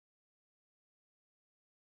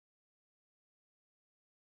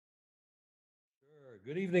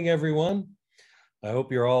Good evening, everyone. I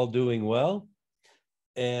hope you're all doing well.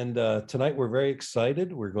 And tonight we're very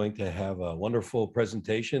excited. We're going to have a wonderful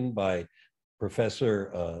presentation by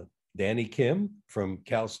Professor Danny Kim from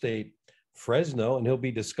Cal State Fresno, and he'll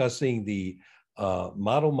be discussing the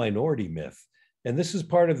model minority myth. And this is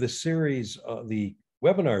part of the series, the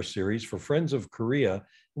webinar series for Friends of Korea.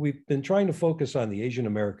 We've been trying to focus on the Asian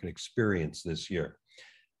American experience this year.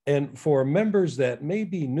 And for members that may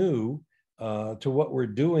be new to what we're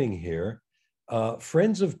doing here,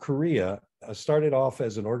 Friends of Korea started off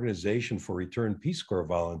as an organization for returned Peace Corps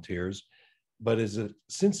volunteers, but has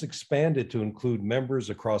since expanded to include members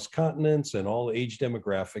across continents and all age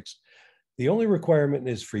demographics. The only requirement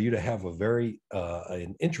is for you to have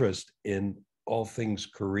an interest in all things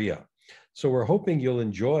Korea. So we're hoping you'll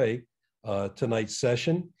enjoy tonight's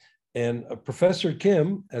session. And Professor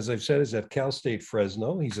Kim, as I've said, is at Cal State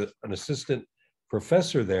Fresno. He's an assistant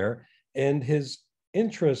professor there, and his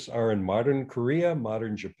interests are in modern Korea,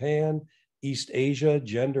 modern Japan, East Asia,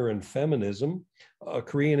 gender and feminism,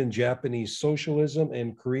 Korean and Japanese socialism,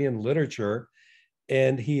 and Korean literature.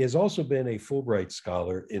 And he has also been a Fulbright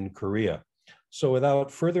scholar in Korea. So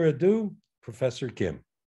without further ado, Professor Kim.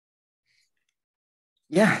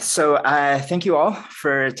 Yeah, so thank you all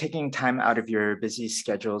for taking time out of your busy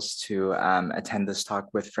schedules to attend this talk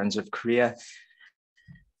with Friends of Korea.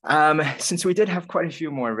 Since we did have quite a few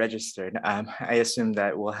more registered, I assume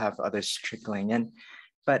that we'll have others trickling in,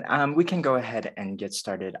 but we can go ahead and get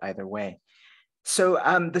started either way. So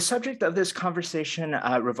the subject of this conversation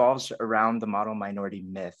revolves around the model minority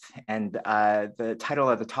myth, and the title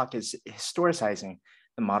of the talk is Historicizing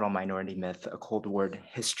the Model Minority Myth, a Cold War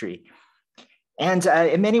History. And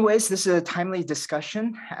in many ways, this is a timely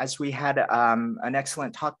discussion, as we had an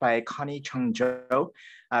excellent talk by Connie Chung-jo,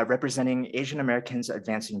 representing Asian Americans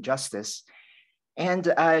Advancing Justice.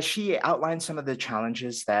 And she outlined some of the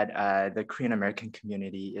challenges that the Korean American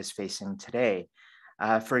community is facing today.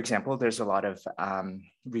 For example, there's a lot of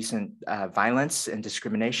recent violence and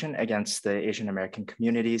discrimination against the Asian American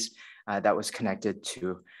communities that was connected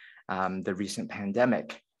to the recent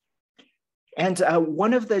pandemic. And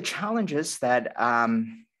one of the challenges that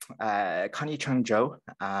Connie Chung-jo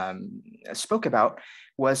spoke about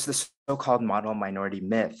was the so-called model minority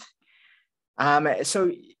myth.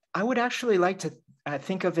 So I would actually like to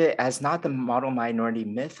think of it as not the model minority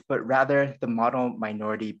myth, but rather the model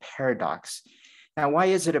minority paradox. Now, why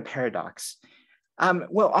is it a paradox?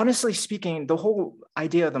 Well, honestly speaking, the whole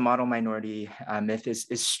idea of the model minority myth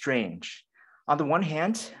is strange. On the one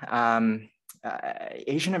hand,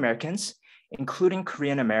 Asian Americans, including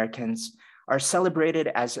Korean Americans, are celebrated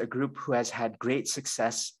as a group who has had great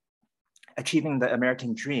success achieving the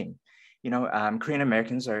American dream. You know, Korean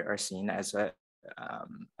Americans are seen as a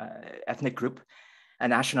ethnic group, a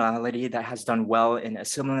nationality that has done well in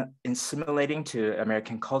assimilating to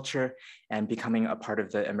American culture and becoming a part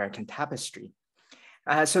of the American tapestry.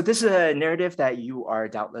 So this is a narrative that you are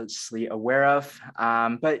doubtlessly aware of,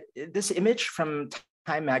 but this image from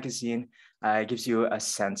Time magazine gives you a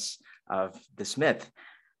sense of this myth.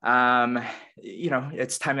 You know,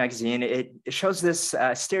 it's Time magazine. It shows this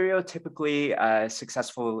stereotypically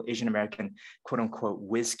successful Asian American, quote unquote,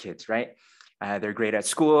 whiz kids, right? They're great at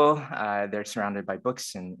school. They're surrounded by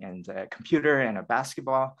books and a computer and a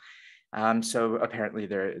basketball. So apparently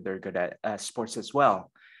they're good at sports as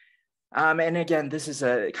well. And again, this is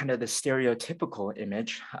a kind of the stereotypical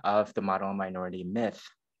image of the model minority myth.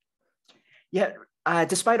 Yet,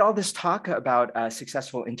 despite all this talk about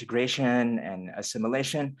successful integration and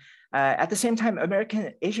assimilation, at the same time,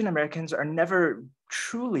 Asian Americans are never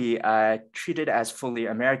truly treated as fully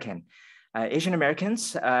American. Asian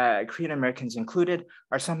Americans, Korean Americans included,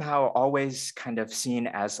 are somehow always kind of seen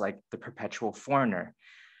as like the perpetual foreigner.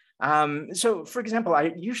 So for example,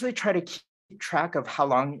 I usually try to keep track of how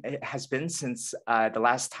long it has been since the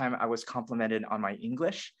last time I was complimented on my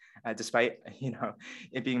English, despite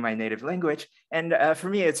it being my native language. And for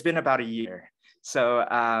me, it's been about a year. So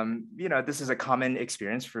this is a common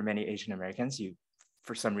experience for many Asian Americans. You,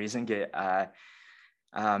 for some reason, get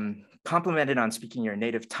complimented on speaking your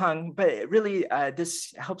native tongue, but really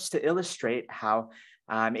this helps to illustrate how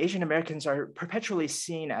Asian Americans are perpetually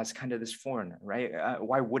seen as kind of this foreigner, right?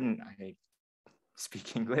 Why wouldn't I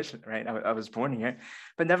speak English, right? I was born here,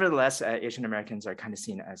 but nevertheless, Asian Americans are kind of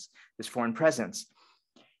seen as this foreign presence.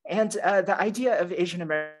 And the idea of Asian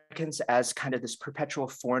Americans as kind of this perpetual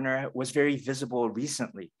foreigner was very visible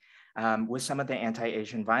recently with some of the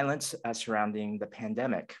anti-Asian violence surrounding the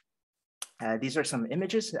pandemic. These are some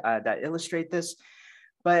images that illustrate this,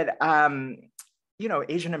 but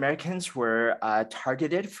Asian Americans were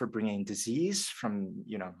targeted for bringing disease from,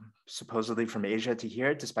 supposedly from Asia to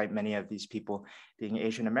here, despite many of these people being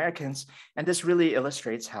Asian Americans. And this really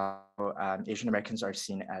illustrates how Asian Americans are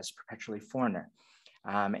seen as perpetually foreigner.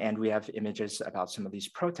 And we have images about some of these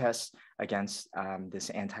protests against this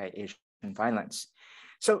anti-Asian violence.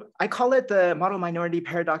 So I call it the model minority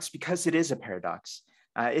paradox because it is a paradox.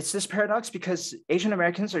 It's this paradox because Asian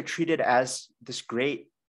Americans are treated as this great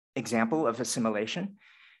example of assimilation,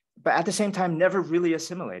 but at the same time, never really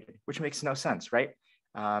assimilated, which makes no sense, right?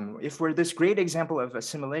 If we're this great example of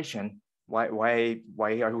assimilation, why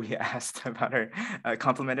are we asked about our,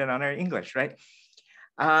 complimented on our English, right?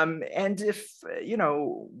 And if,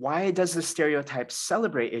 why does the stereotype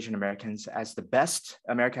celebrate Asian Americans as the best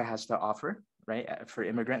America has to offer, right, for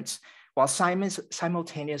immigrants, while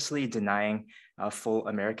simultaneously denying full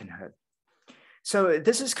Americanhood? So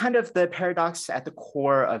this is kind of the paradox at the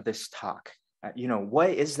core of this talk. What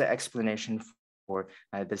is the explanation for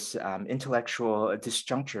this intellectual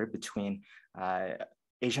disjuncture between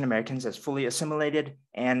Asian Americans as fully assimilated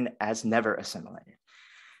and as never assimilated?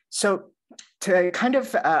 So to kind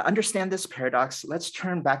of understand this paradox, let's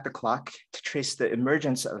turn back the clock to trace the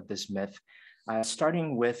emergence of this myth,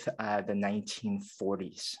 starting with the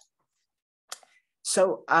 1940s.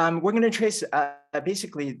 So we're going to trace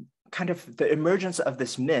basically kind of the emergence of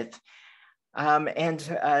this myth and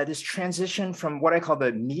this transition from what I call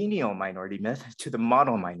the menial minority myth to the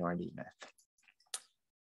model minority myth.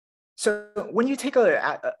 So when you take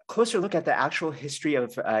a closer look at the actual history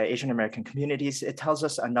of Asian American communities, it tells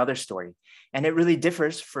us another story. And it really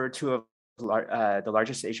differs for two of the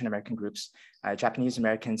largest Asian American groups, Japanese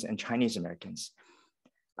Americans and Chinese Americans.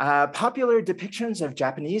 Popular depictions of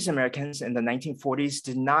Japanese Americans in the 1940s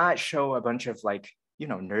did not show a bunch of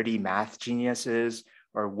nerdy math geniuses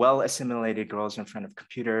or well-assimilated girls in front of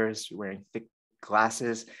computers wearing thick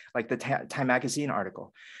glasses like the Time magazine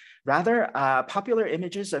article. Rather, popular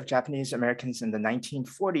images of Japanese Americans in the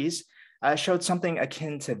 1940s showed something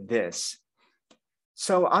akin to this.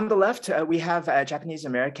 So on the left, we have Japanese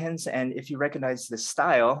Americans, and if you recognize the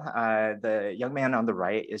style, the young man on the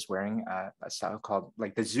right is wearing a style called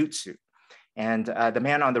like the zoot suit. And the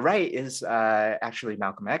man on the right is actually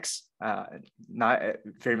Malcolm X,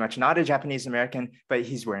 very much not a Japanese American, but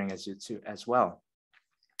he's wearing a zoot suit as well.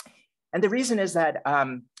 And the reason is that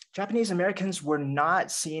Japanese Americans were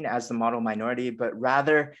not seen as the model minority, but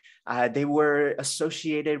rather they were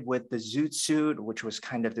associated with the zoot suit, which was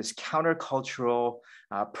kind of this countercultural,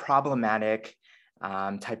 problematic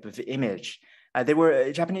type of image.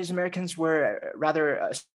 Japanese Americans were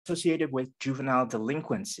rather associated with juvenile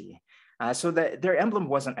delinquency. So that their emblem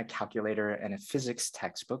wasn't a calculator and a physics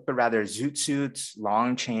textbook, but rather zoot suits,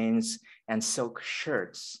 long chains, and silk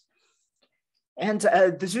shirts. And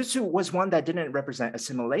the zoot suit was one that didn't represent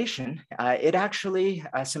assimilation. It actually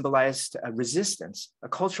symbolized a resistance, a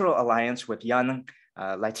cultural alliance with young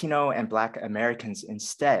Latino and Black Americans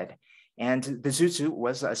instead. And the zoot suit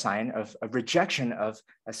was a sign of a rejection of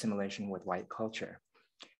assimilation with white culture.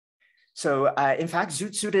 So in fact,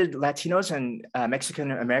 zoot-suited Latinos and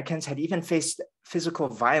Mexican Americans had even faced physical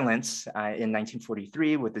violence in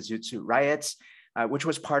 1943 with the zoot suit riots, which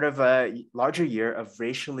was part of a larger year of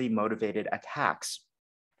racially motivated attacks.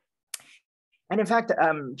 And in fact,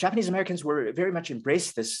 Japanese Americans were very much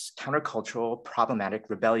embraced this countercultural, problematic,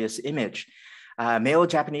 rebellious image. Male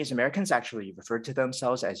Japanese Americans actually referred to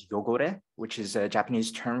themselves as yogore, which is a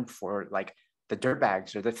Japanese term for like the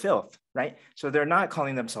dirtbags or the filth, right? So they're not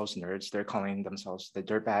calling themselves nerds, they're calling themselves the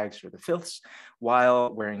dirtbags or the filths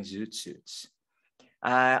while wearing zoot suits.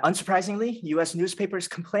 Unsurprisingly, US newspapers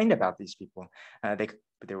complained about these people.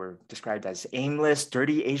 They were described as aimless,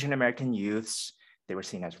 dirty Asian American youths. They were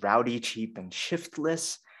seen as rowdy, cheap, and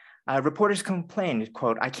shiftless. Reporters complained,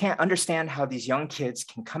 quote, "I can't understand how these young kids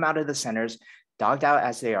can come out of the centers dogged out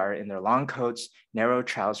as they are in their long coats, narrow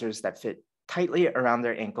trousers that fit tightly around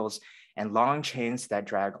their ankles, and long chains that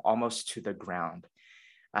drag almost to the ground."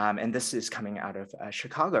 And this is coming out of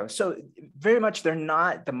Chicago. So very much they're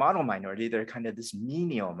not the model minority, they're kind of this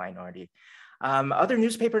menial minority. Other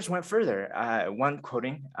newspapers went further, one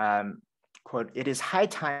quoting, quote, "It is high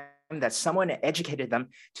time that someone educated them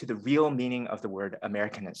to the real meaning of the word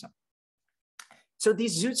Americanism." So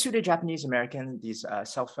these zoot-suited Japanese American, these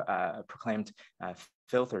self-proclaimed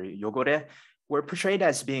filth or yogore, were portrayed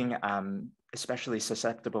as being especially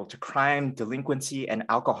susceptible to crime, delinquency, and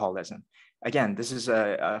alcoholism. Again, this is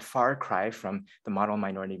a far cry from the model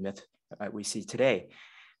minority myth we see today.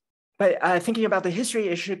 But thinking about the history,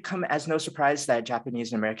 it should come as no surprise that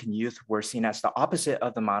Japanese American youth were seen as the opposite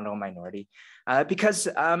of the model minority because,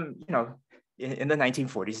 in the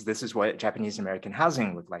 1940s, this is what Japanese American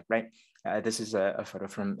housing looked like, right? This is a photo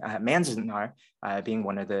from Manzanar, being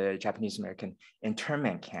one of the Japanese American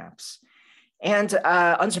internment camps. And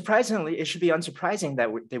unsurprisingly, it should be unsurprising that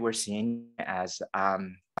they were seen as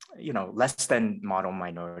less than model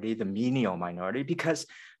minority, the menial minority, because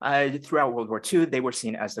throughout World War II, they were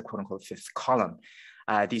seen as the quote unquote fifth column.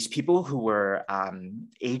 These people who were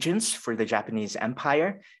agents for the Japanese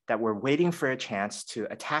Empire that were waiting for a chance to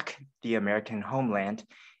attack the American homeland,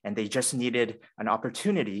 and they just needed an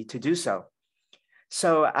opportunity to do so.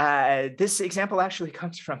 So this example actually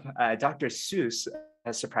comes from Dr. Seuss,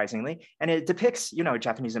 surprisingly, and it depicts,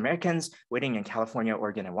 Japanese Americans waiting in California,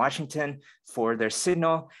 Oregon, and Washington for their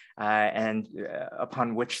signal, and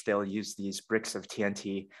upon which they'll use these bricks of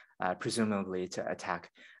TNT, presumably to attack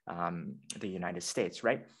the United States,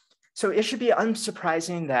 right? So it should be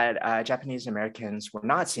unsurprising that Japanese Americans were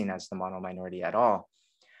not seen as the model minority at all.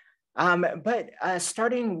 But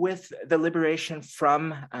starting with the liberation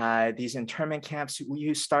from these internment camps,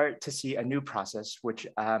 you start to see a new process, which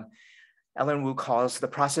Ellen Wu calls the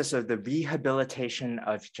process of the rehabilitation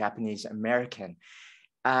of Japanese America,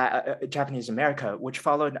 which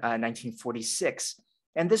followed 1946.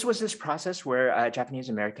 And this was this process where Japanese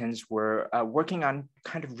Americans were working on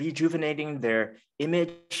kind of rejuvenating their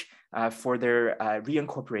image for their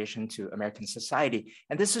reincorporation to American society.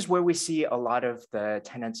 And this is where we see a lot of the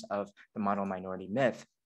tenets of the model minority myth.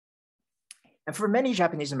 And for many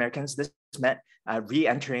Japanese Americans, this meant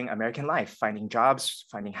re-entering American life, finding jobs,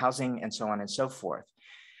 finding housing, and so on and so forth.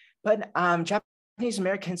 But Japanese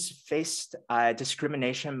Americans faced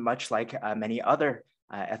discrimination, much like many other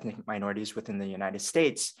ethnic minorities within the United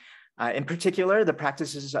States. In particular, the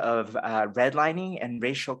practices of redlining and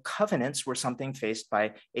racial covenants were something faced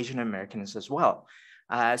by Asian Americans as well.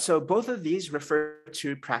 So both of these refer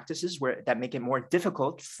to practices that make it more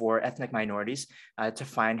difficult for ethnic minorities to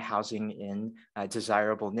find housing in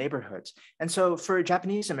desirable neighborhoods. And so for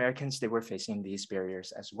Japanese Americans, they were facing these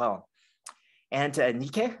barriers as well. And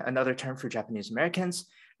Nikke, another term for Japanese Americans,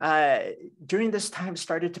 during this time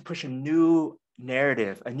started to push a new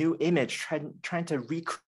narrative, a new image, trying to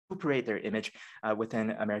recuperate their image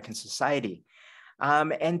within American society.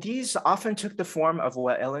 And these often took the form of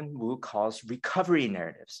what Ellen Wu calls recovery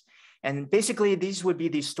narratives. And basically, these would be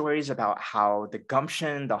these stories about how the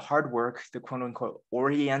gumption, the hard work, the quote unquote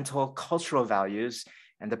Oriental cultural values,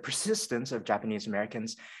 and the persistence of Japanese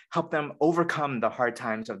Americans helped them overcome the hard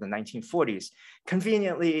times of the 1940s,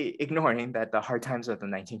 conveniently ignoring that the hard times of the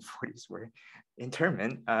 1940s were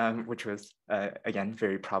internment, which was, again,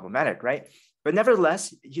 very problematic, right? But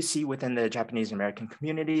nevertheless, you see within the Japanese American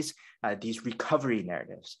communities, these recovery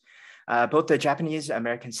narratives. Both the Japanese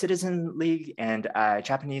American Citizen League and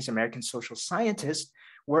Japanese American social scientists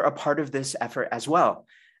were a part of this effort as well.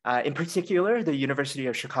 In particular, the University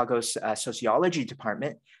of Chicago's sociology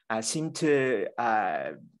department seemed to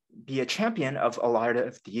be a champion of a lot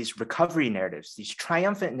of these recovery narratives, these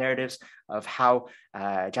triumphant narratives of how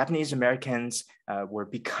Japanese Americans were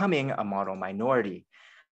becoming a model minority.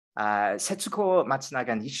 Setsuko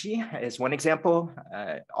Matsunaga Nishi is one example,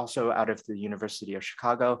 also out of the University of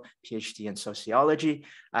Chicago, PhD in sociology.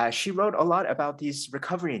 She wrote a lot about these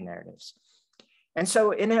recovery narratives. And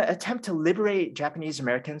so in an attempt to liberate Japanese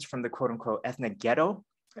Americans from the quote unquote ethnic ghetto,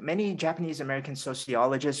 many Japanese American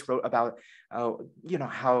sociologists wrote about,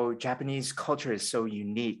 how Japanese culture is so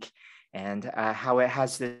unique and how it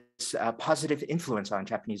has this positive influence on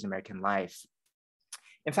Japanese American life.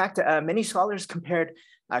 In fact, many scholars compared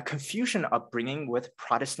Confucian upbringing with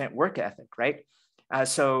Protestant work ethic, right?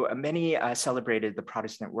 So many celebrated the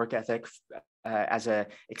Protestant work ethic as an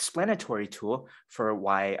explanatory tool for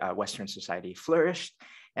why Western society flourished.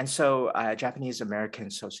 And so Japanese American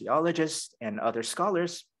sociologists and other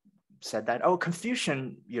scholars said that, oh,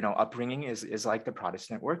 Confucian upbringing is like the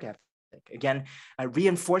Protestant work ethic. Again,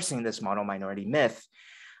 reinforcing this model minority myth.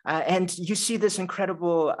 And you see this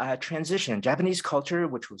incredible transition. Japanese culture,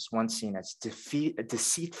 which was once seen as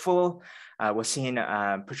deceitful, was seen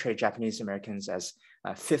portrayed Japanese Americans as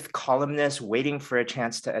fifth columnists waiting for a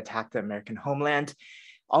chance to attack the American homeland.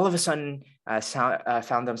 All of a sudden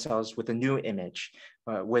found themselves with a new image,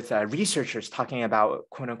 with researchers talking about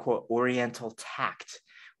quote unquote Oriental tact,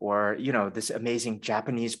 or this amazing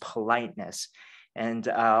Japanese politeness. And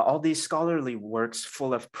all these scholarly works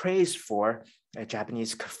full of praise for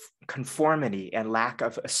Japanese conformity and lack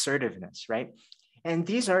of assertiveness, right? And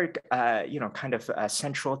these are, kind of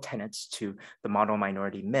central tenets to the model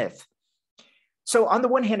minority myth. So on the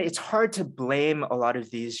one hand, it's hard to blame a lot of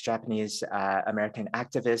these Japanese American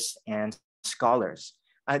activists and scholars.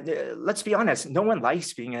 Let's be honest, no one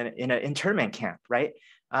likes being in an internment camp, right?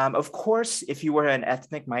 Of course, if you were an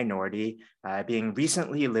ethnic minority being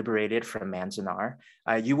recently liberated from Manzanar,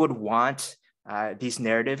 you would want these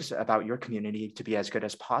narratives about your community to be as good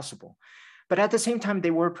as possible. But at the same time,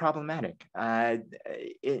 they were problematic.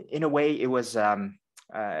 In a way, it was a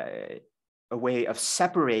way of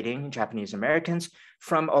separating Japanese Americans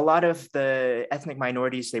from a lot of the ethnic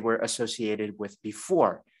minorities they were associated with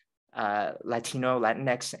before, Latino,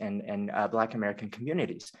 Latinx, and Black American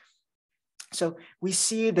communities. So we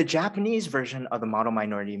see the Japanese version of the model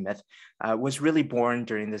minority myth was really born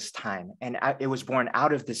during this time, and it was born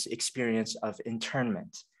out of this experience of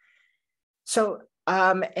internment. So,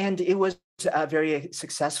 and it was very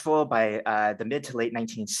successful by the mid to late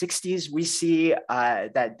 1960s. We see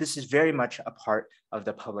that this is very much a part of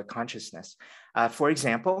the public consciousness. For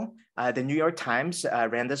example, the New York Times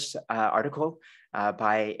ran this article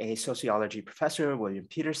by a sociology professor, William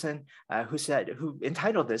Peterson, who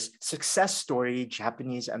entitled this "Success Story,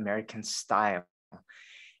 Japanese American Style."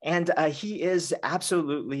 And he is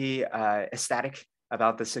absolutely ecstatic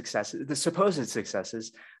about the supposed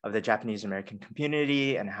successes of the Japanese American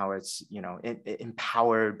community and how it's,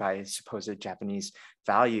 empowered by supposed Japanese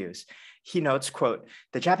values. He notes, quote,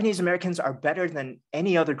 "The Japanese Americans are better than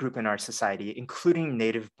any other group in our society, including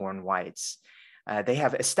native-born whites. They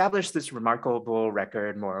have established this remarkable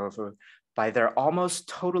record, moreover, by their almost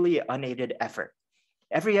totally unaided effort.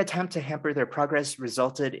 Every attempt to hamper their progress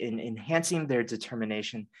resulted in enhancing their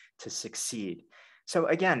determination to succeed." So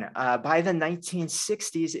again, by the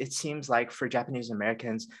 1960s, it seems like for Japanese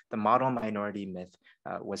Americans, the model minority myth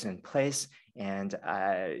was in place, and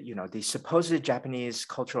the supposed Japanese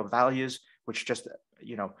cultural values, which just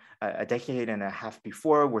a decade and a half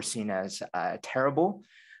before were seen as terrible,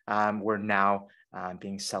 were now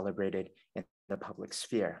being celebrated in the public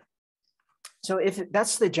sphere. So if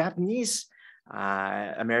that's the Japanese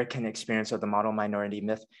American experience of the model minority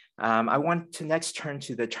myth, I want to next turn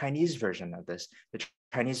to the Chinese version of this, the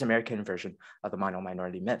Chinese American version of the model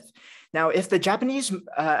minority myth. Now, if the Japanese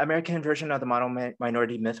American version of the model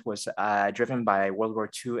minority myth was driven by World War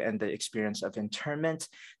II and the experience of internment,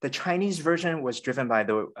 the Chinese version was driven by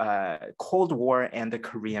the Cold War and the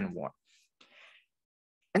Korean War.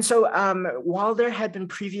 And so while there had been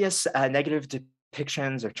previous negative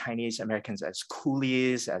depictions of Chinese Americans as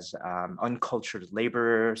coolies, as uncultured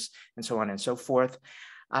laborers, and so on and so forth,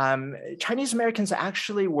 Chinese Americans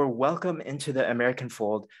actually were welcome into the American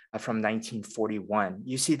fold from 1941.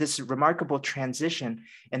 You see this remarkable transition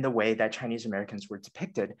in the way that Chinese Americans were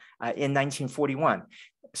depicted in 1941.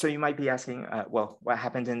 So you might be asking, well, what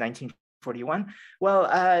happened in 1941?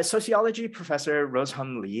 Well, sociology professor Rose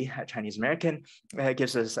Hum Lee, a Chinese American,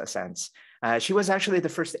 gives us a sense. She was actually the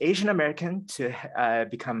first Asian American to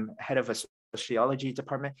become head of a sociology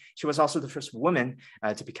department. She was also the first woman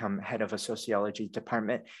to become head of a sociology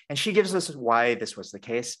department. And she gives us why this was the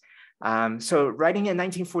case. So writing in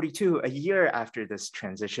 1942, a year after this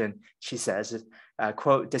transition, she says,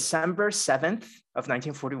 quote, "December 7th of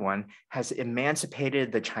 1941 has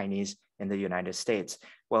emancipated the Chinese in the United States."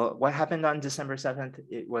 Well, what happened on December 7th?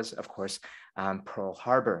 It was, of course, Pearl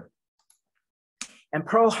Harbor. And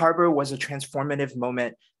Pearl Harbor was a transformative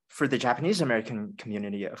moment for the Japanese American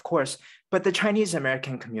community, of course, but the Chinese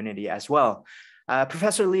American community as well.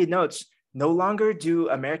 Professor Lee notes, "No longer do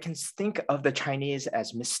Americans think of the Chinese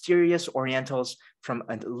as mysterious Orientals from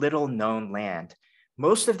a little known land.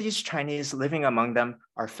 Most of these Chinese living among them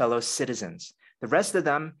are fellow citizens. The rest of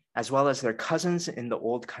them, as well as their cousins in the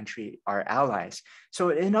old country, are allies." So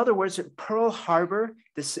in other words, Pearl Harbor,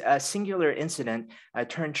 this singular incident,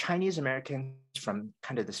 turned Chinese Americans from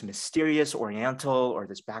kind of this mysterious Oriental or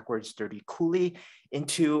this backwards dirty coolie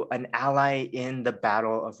into an ally in the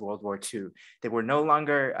battle of World War II. They were no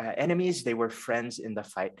longer enemies, they were friends in the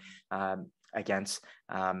fight against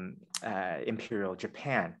Imperial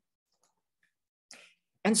Japan.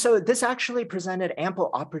 And so this actually presented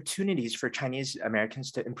ample opportunities for Chinese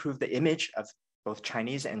Americans to improve the image of both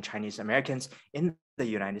Chinese and Chinese Americans in the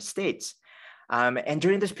United States. And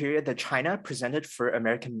during this period, the China presented for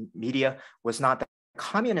American media was not the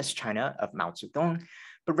communist China of Mao Zedong,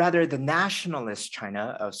 but rather the nationalist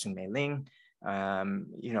China of Sun Mei-ling,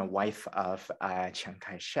 wife of Chiang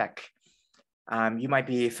Kai-shek. You might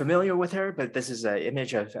be familiar with her, but this is an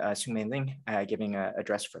image of Sun Mei-ling giving an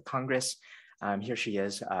address for Congress. Here she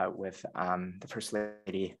is with the First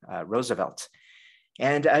Lady Roosevelt.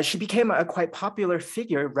 And she became a quite popular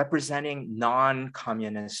figure representing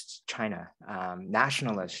non-communist China,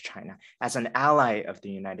 nationalist China, as an ally of the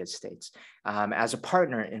United States, as a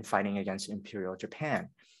partner in fighting against Imperial Japan.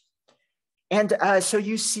 And so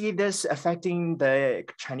you see this affecting the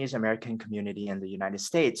Chinese American community in the United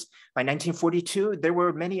States. By 1942, there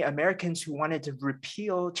were many Americans who wanted to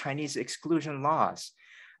repeal Chinese exclusion laws.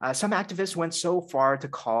 Some activists went so far to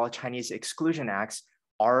call Chinese exclusion acts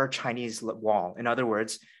our Chinese wall. In other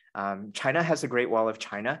words, China has the Great Wall of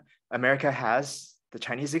China. America has the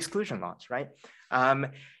Chinese exclusion laws, right?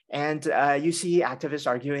 And you see activists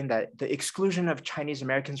arguing that the exclusion of Chinese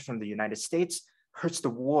Americans from the United States hurts the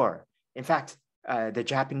war. In fact, the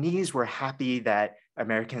Japanese were happy that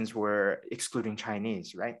Americans were excluding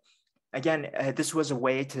Chinese, right? Again, this was a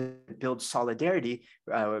way to build solidarity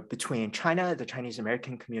between China, the Chinese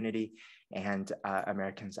American community, and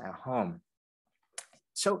Americans at home.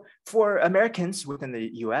 So for Americans within the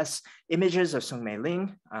US, images of Sung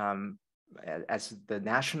Mei-ling as the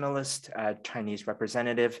nationalist Chinese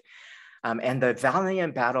representative and the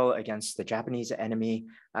valiant battle against the Japanese enemy,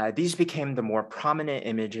 these became the more prominent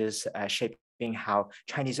images shaping how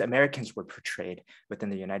Chinese Americans were portrayed within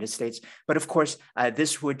the United States. But of course,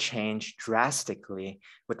 this would change drastically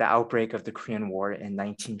with the outbreak of the Korean War in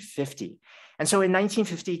 1950. And so in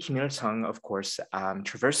 1950, Kim Il-sung, of course,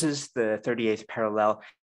 traverses the 38th parallel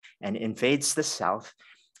and invades the South.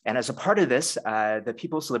 And as a part of this, the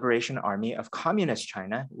People's Liberation Army of Communist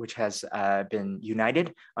China, which has been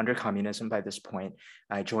united under communism by this point,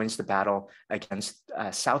 joins the battle against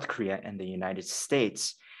South Korea and the United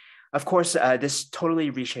States. Of course, this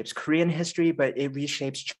totally reshapes Korean history, but it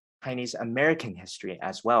reshapes Chinese American history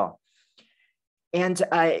as well. And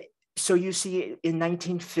so you see in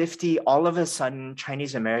 1950, all of a sudden,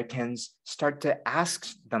 Chinese Americans start to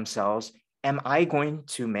ask themselves, am I going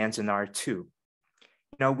to Manzanar too?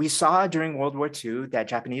 You know, we saw during World War II that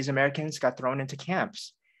Japanese Americans got thrown into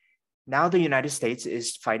camps. Now the United States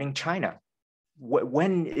is fighting China.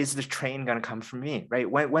 When is the train going to come for me, right?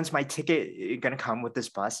 When's my ticket going to come with this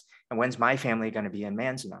bus? And when's my family going to be in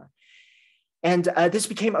Manzanar? And this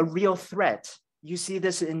became a real threat. You see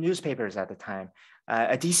this in newspapers at the time.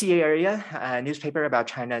 A DC area newspaper about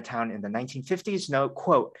Chinatown in the 1950s note,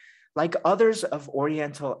 quote, like others of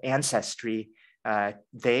Oriental ancestry,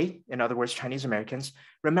 they, in other words, Chinese Americans,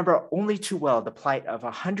 remember only too well the plight of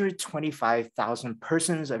 125,000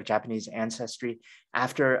 persons of Japanese ancestry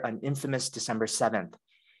after an infamous December 7th.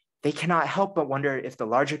 They cannot help but wonder if the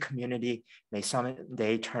larger community may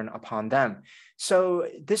someday turn upon them. So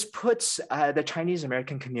this puts the Chinese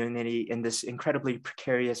American community in this incredibly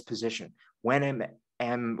precarious position. When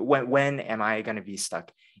am I going to be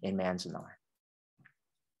stuck in Manzanar?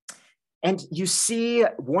 And you see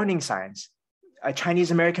warning signs. A Chinese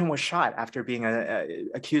American was shot after being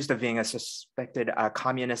accused of being a suspected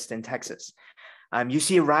communist in Texas. You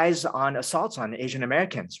see a rise on assaults on Asian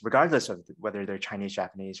Americans, regardless of whether they're Chinese,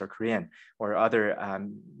 Japanese, or Korean, or other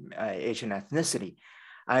Asian ethnicity.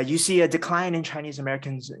 You see a decline in Chinese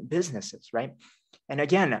Americans' businesses, right? And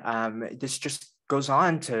again, this just goes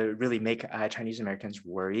on to really make Chinese Americans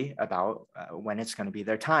worry about when it's going to be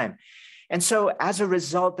their time. And so as a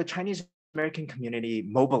result, the Chinese American community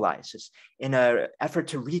mobilizes in an effort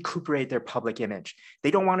to recuperate their public image.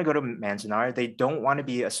 They don't want to go to Manzanar. They don't want to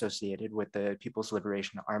be associated with the People's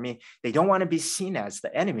Liberation Army. They don't want to be seen as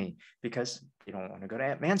the enemy because they don't want to go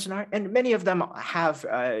to Manzanar. And many of them have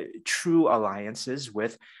true alliances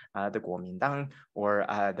with the Kuomintang or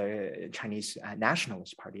the Chinese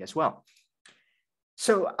Nationalist Party as well.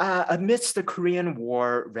 So amidst the Korean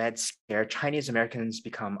War Red Scare, Chinese Americans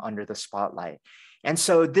become under the spotlight. And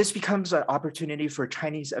so this becomes an opportunity for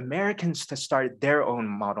Chinese Americans to start their own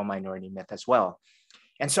model minority myth as well.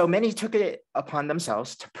 And so many took it upon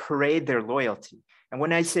themselves to parade their loyalty. And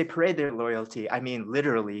when I say parade their loyalty, I mean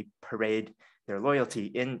literally parade their loyalty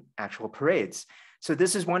in actual parades. So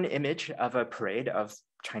this is one image of a parade of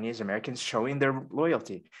Chinese Americans showing their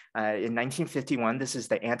loyalty. In 1951, this is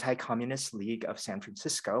the Anti-Communist League of San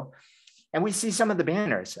Francisco. And we see some of the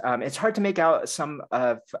banners. It's hard to make out some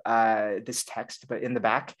of this text, but in the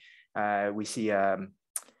back, we see a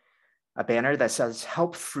banner that says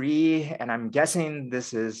help free. And I'm guessing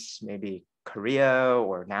this is maybe Korea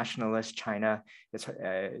or nationalist China. It's,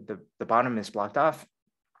 the bottom is blocked off.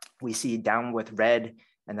 We see down with red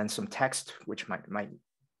and then some text, which might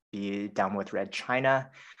be down with red China.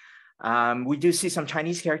 We do see some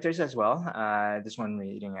Chinese characters as well. This one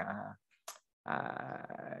reading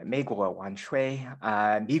미국 완수해,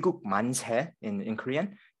 미국 만세 in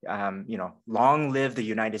Korean, you know, long live the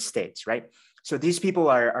United States, right? So these people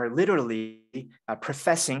are literally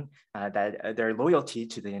professing that their loyalty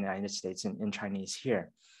to the United States in Chinese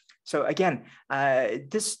here. So again,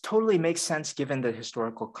 this totally makes sense given the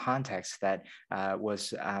historical context that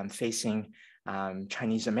was facing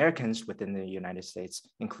Chinese Americans within the United States,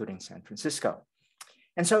 including San Francisco.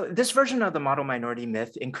 And so this version of the model minority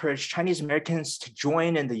myth encouraged Chinese Americans to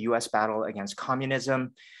join in the US battle against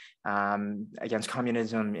communism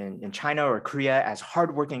in China or Korea as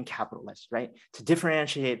hardworking capitalists, right? To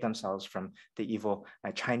differentiate themselves from the evil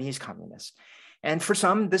Chinese communists. And for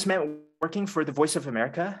some, this meant working for the Voice of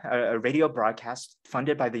America, a radio broadcast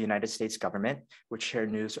funded by the United States government, which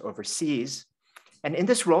shared news overseas. And in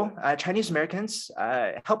this role, Chinese Americans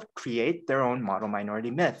helped create their own model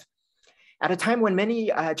minority myth. At a time when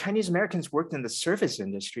many Chinese Americans worked in the service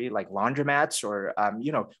industry, like laundromats or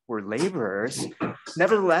were laborers,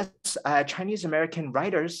 nevertheless, Chinese American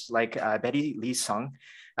writers like Betty Lee Sung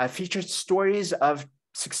featured stories of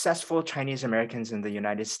successful Chinese Americans in the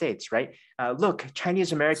United States, right? Look,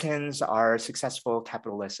 Chinese Americans are successful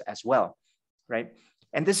capitalists as well, right?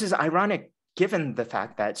 And this is ironic given the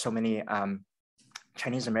fact that so many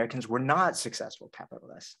Chinese Americans were not successful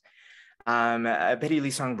capitalists. Betty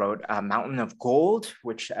Lee Sung wrote Mountain of Gold,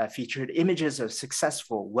 which featured images of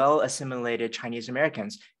successful, well-assimilated Chinese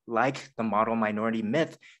Americans, like the model minority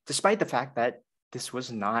myth, despite the fact that this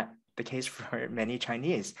was not the case for many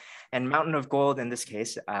Chinese. And Mountain of Gold, in this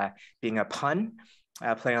case, being a pun,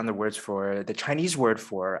 play on the words for the Chinese word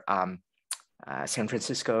for San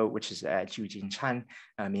Francisco, which is Jiujinchan,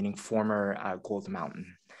 meaning former gold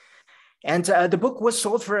mountain. And the book was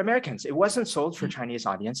sold for Americans. It wasn't sold for Chinese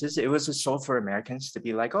audiences. It was sold for Americans to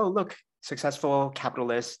be like, oh, look, successful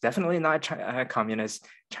capitalists, definitely not communists,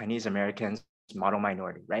 Chinese Americans, model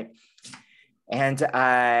minority, right? And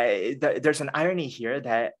there's an irony here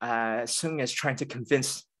that Sung is trying to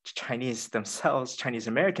convince Chinese themselves, Chinese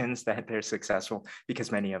Americans, that they're successful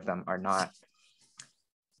because many of them are not.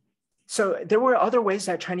 So there were other ways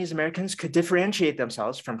that Chinese Americans could differentiate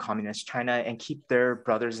themselves from communist China and keep their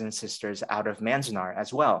brothers and sisters out of Manzanar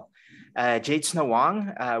as well. Jade Snow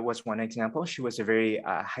Wong was one example. She was a very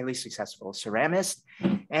highly successful ceramist,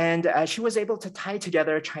 and she was able to tie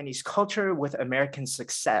together Chinese culture with American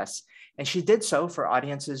success. And she did so for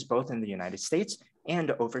audiences both in the United States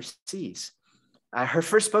and overseas. Her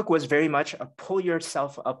first book was very much a pull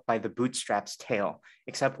yourself up by the bootstraps tale,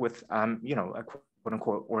 except with a quote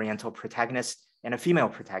unquote Oriental protagonist and a female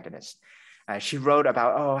protagonist. She wrote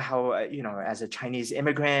about, how, as a Chinese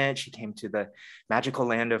immigrant, she came to the magical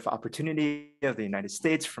land of opportunity of the United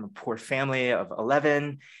States from a poor family of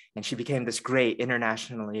 11, and she became this great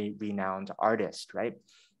internationally renowned artist, right?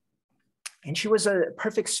 And she was a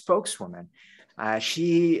perfect spokeswoman.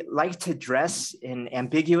 She liked to dress in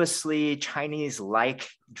ambiguously Chinese-like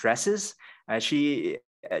dresses. She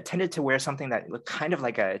tended to wear something that looked kind of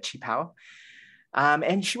like a qipao.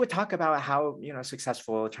 And she would talk about how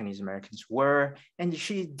successful Chinese Americans were, and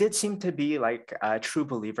she did seem to be like a true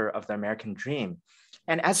believer of the American dream.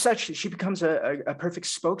 And as such, she becomes a perfect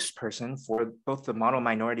spokesperson for both the model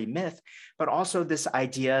minority myth, but also this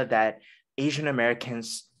idea that Asian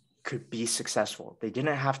Americans could be successful. They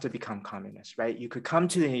didn't have to become communists, right? You could come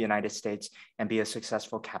to the United States and be a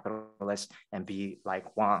successful capitalist and be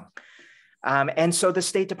like Wang. And so the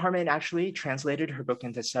State Department actually translated her book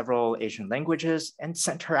into several Asian languages and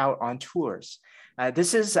sent her out on tours.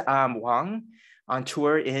 This is Wang on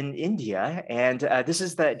tour in India. And this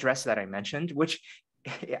is the dress that I mentioned, which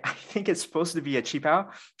I think it's supposed to be a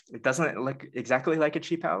qipao. It doesn't look exactly like a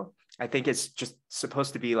qipao. I think it's just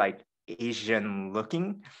supposed to be like Asian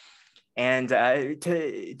looking. And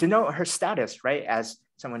to denote her status, right, as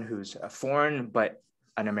someone who's foreign, but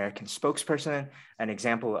an American spokesperson, an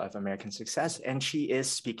example of American success. And she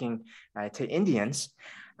is speaking to Indians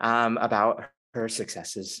about her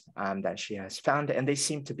successes that she has found, and they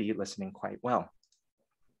seem to be listening quite well.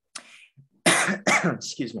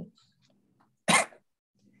 Excuse me.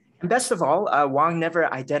 And best of all, Wang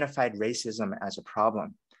never identified racism as a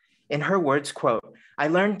problem. In her words, quote, "I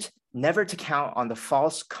learned never to count on the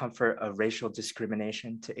false comfort of racial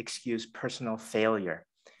discrimination to excuse personal failure.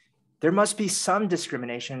 There must be some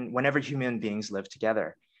discrimination whenever human beings live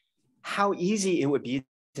together. How easy it would be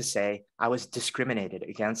to say I was discriminated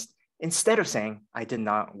against instead of saying I did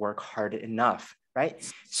not work hard enough," right?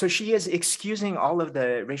 So she is excusing all of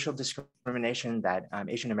the racial discrimination that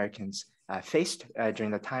Asian Americans faced during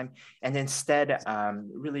the time, and instead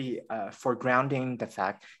really foregrounding the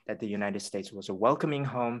fact that the United States was a welcoming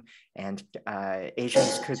home and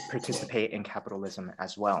Asians could participate in capitalism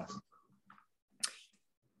as well.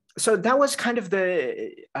 So that was kind of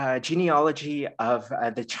the genealogy of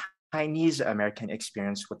the Chinese American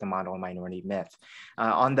experience with the model minority myth.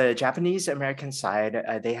 On the Japanese American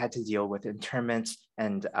side, they had to deal with internment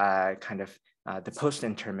and kind of the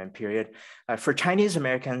post-internment period. For Chinese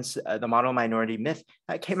Americans, the model minority myth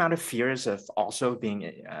came out of fears of also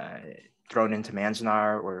being thrown into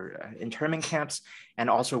Manzanar or internment camps, and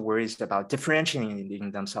also worries about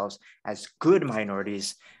differentiating themselves as good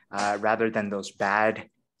minorities rather than those bad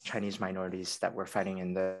Chinese minorities that were fighting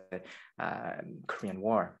in the Korean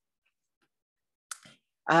War.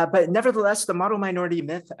 But nevertheless, the model minority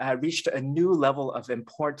myth reached a new level of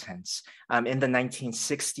importance in the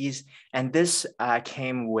 1960s, and this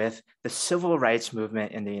came with the civil rights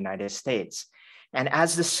movement in the United States. And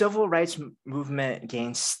as the civil rights movement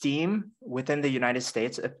gained steam within the United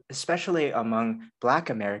States, especially among Black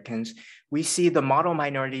Americans, we see the model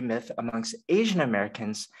minority myth amongst Asian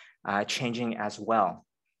Americans changing as well.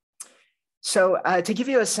 So to give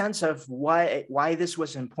you a sense of why this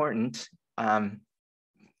was important,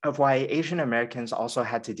 of why Asian Americans also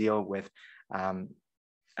had to deal with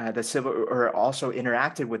the civil, or also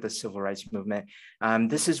interacted with the civil rights movement.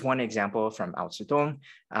 This is one example from Mao Zedong,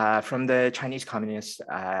 from the Chinese Communist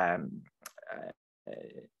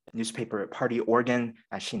newspaper party organ,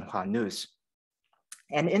 Xinhua News.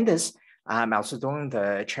 And in this, Mao Zedong,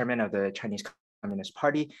 the chairman of the Chinese Communist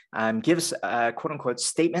Party, gives a quote unquote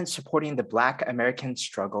statement supporting the Black American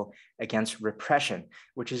struggle against repression,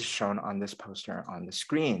 which is shown on this poster on the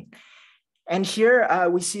screen. And here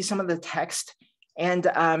we see some of the text. And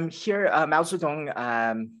here Mao Zedong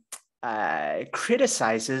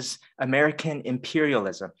criticizes American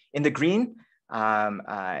imperialism. In the green,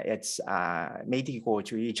 it's 美帝国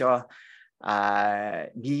主义者,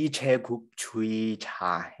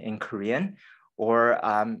 미제국주의자 in Korean, or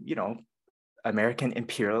American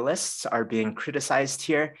imperialists are being criticized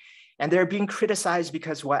here. And they're being criticized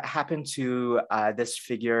because what happened to this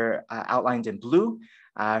figure outlined in blue,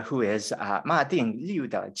 who is Ma Ding Liu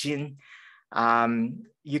de Jin.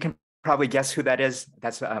 You can probably guess who that is.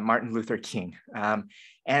 That's Martin Luther King.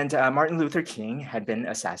 And Martin Luther King had been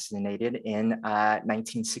assassinated in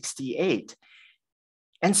 1968.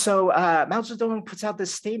 And so Mao Zedong puts out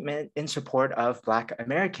this statement in support of Black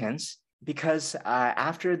Americans, because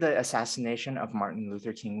after the assassination of Martin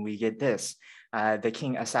Luther King, we get this, the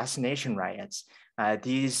King assassination riots.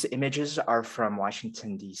 These images are from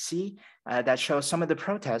Washington, D.C. That show some of the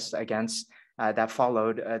protests against that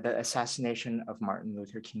followed the assassination of Martin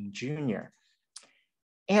Luther King Jr.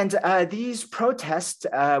 And these protests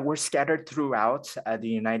were scattered throughout the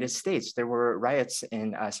United States. There were riots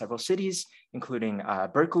in several cities, including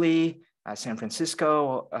Berkeley, San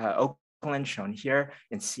Francisco, Oakland, shown here,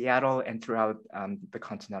 in Seattle, and throughout the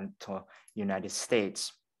continental United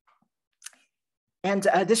States. And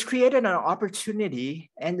this created an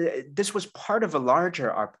opportunity, and this was part of a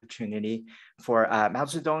larger opportunity for Mao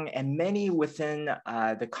Zedong and many within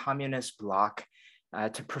the communist bloc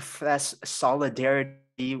to profess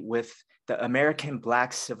solidarity with the American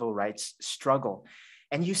Black civil rights struggle.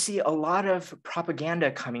 And you see a lot of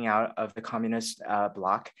propaganda coming out of the communist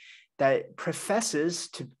bloc that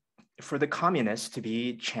professes for the communists to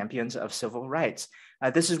be champions of civil rights.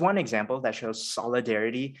 This is one example that shows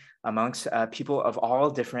solidarity amongst people of all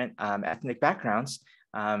different ethnic backgrounds.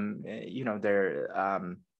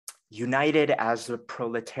 They're united as the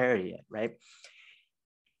proletariat, right?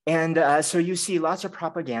 And so you see lots of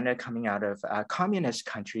propaganda coming out of communist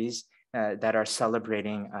countries that are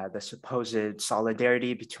celebrating the supposed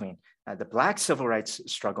solidarity between the Black civil rights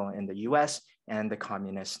struggle in the US and the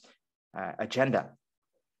communist agenda.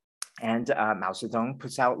 And Mao Zedong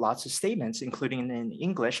puts out lots of statements, including in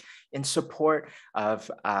English, in support of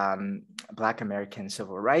Black American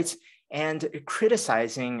civil rights and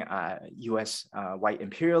criticizing US white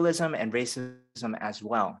imperialism and racism as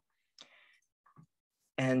well.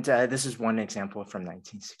 And this is one example from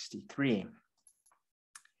 1963.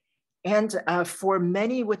 And for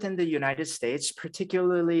many within the United States,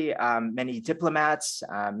 particularly many diplomats,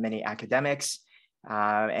 many academics,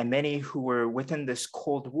 and many who were within this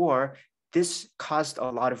Cold War, this caused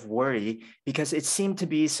a lot of worry because it seemed to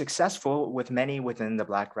be successful with many within the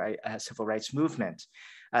Black civil rights movement.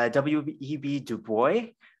 W.E.B. Du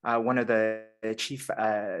Bois, one of the chief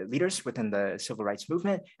leaders within the civil rights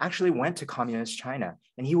movement, actually went to communist China,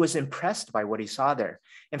 and he was impressed by what he saw there.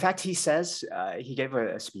 In fact, he says, he gave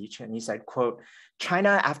a speech and he said, quote,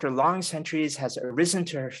 "China, after long centuries, has arisen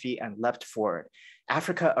to her feet and leapt forward.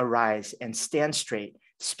 Africa, arise and stand straight,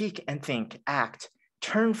 speak and think, act,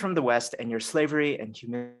 turn from the West and your slavery and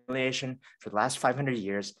humiliation for the last 500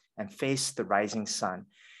 years and face the rising sun."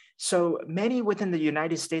 So many within the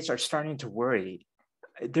United States are starting to worry.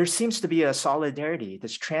 There seems to be a solidarity,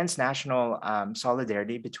 this transnational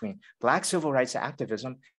solidarity between Black civil rights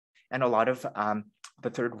activism and a lot of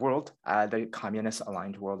the third world, the communist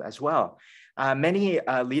aligned world as well. Many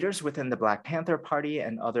leaders within the Black Panther Party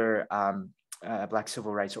and other Black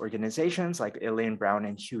civil rights organizations like Elaine Brown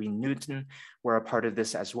and Huey Newton were a part of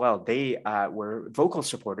this as well. They were vocal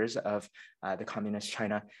supporters of the communist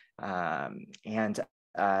China and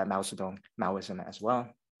Mao Zedong Maoism as well.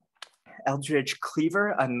 Eldridge Cleaver,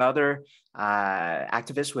 another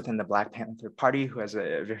activist within the Black Panther Party who has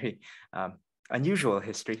a very unusual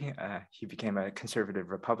history. He became a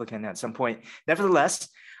conservative Republican at some point. Nevertheless,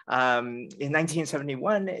 in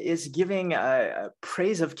 1971 is giving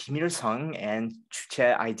praise of Kim Il-sung and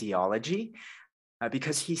Juche ideology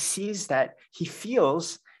because he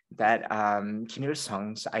feels that Kim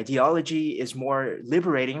Il-sung's ideology is more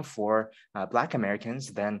liberating for Black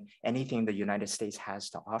Americans than anything the United States has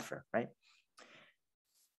to offer, right?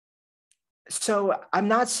 So I'm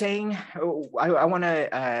not saying, I want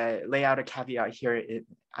to lay out a caveat here.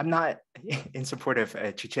 I'm not in support of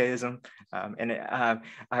Jucheism, and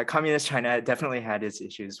communist China definitely had its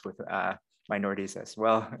issues with minorities as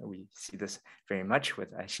well. We see this very much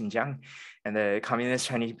with Xinjiang and the Communist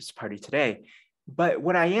Chinese Party today. But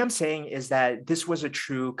what I am saying is that this was a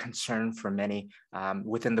true concern for many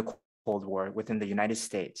within the Cold War, within the United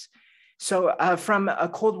States. So from a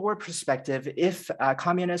Cold War perspective, if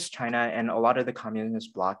communist China and a lot of the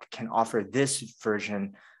communist bloc can offer this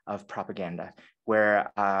version of propaganda,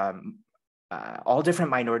 where all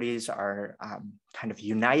different minorities are kind of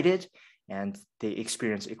united and they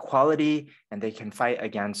experience equality and they can fight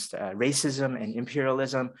against racism and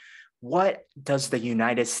imperialism, what does the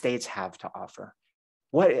United States have to offer?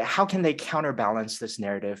 How can they counterbalance this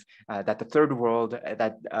narrative that the third world,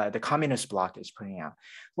 that the communist bloc is putting out?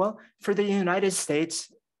 Well, for the United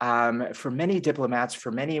States, for many diplomats,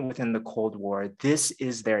 for many within the Cold War, this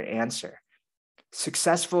is their answer.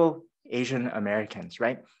 Successful Asian Americans,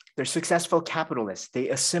 right? They're successful capitalists. They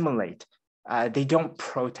assimilate. They don't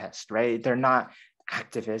protest, right? They're not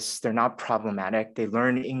activists. They're not problematic. They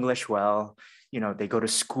learn English well. They go to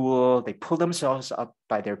school, they pull themselves up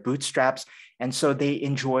by their bootstraps, and so they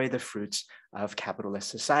enjoy the fruits of capitalist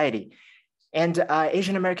society. And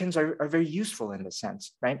Asian Americans are very useful in this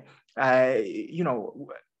sense, right? Asian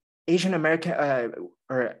American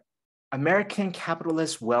or American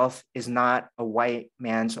capitalist wealth is not a white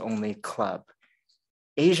man's only club.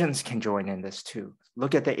 Asians can join in this too.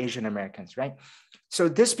 Look at the Asian Americans, right? So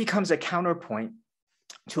this becomes a counterpoint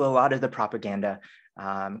to a lot of the propaganda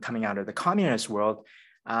coming out of the communist world.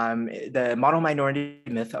 The model minority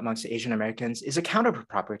myth amongst Asian Americans is a counter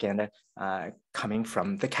propaganda coming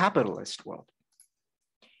from the capitalist world.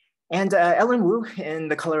 And Ellen Wu in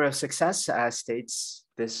The Color of Success states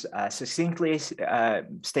this succinctly,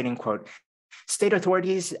 stating, quote, "State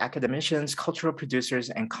authorities, academicians, cultural producers,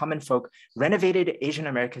 and common folk renovated Asian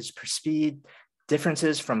America's perceived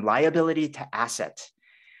differences from liability to asset.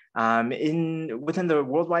 Within the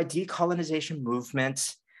worldwide decolonization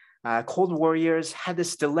movement, Cold Warriors had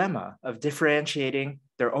this dilemma of differentiating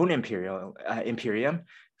their own imperium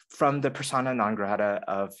from the persona non grata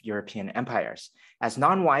of European empires. As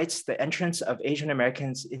non-whites, the entrance of Asian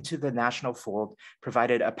Americans into the national fold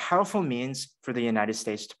provided a powerful means for the United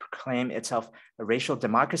States to proclaim itself a racial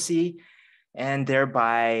democracy and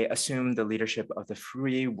thereby assume the leadership of the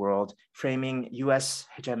free world, framing US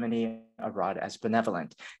hegemony abroad as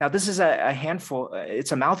benevolent." Now, this is a handful,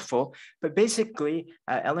 it's a mouthful, but basically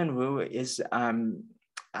Ellen Wu is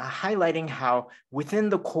highlighting how within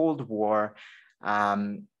the Cold War,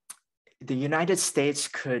 the United States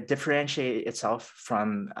could differentiate itself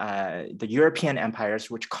from the European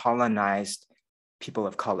empires which colonized people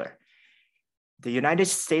of color. The United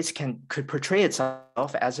States could portray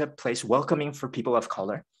itself as a place welcoming for people of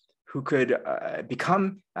color who could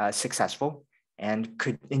become successful and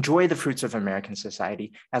could enjoy the fruits of American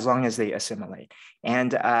society as long as they assimilate.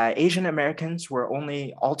 And Asian Americans were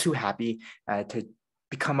only all too happy to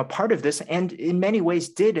become a part of this, and in many ways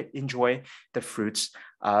did enjoy the fruits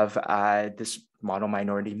of this model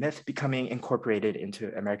minority myth becoming incorporated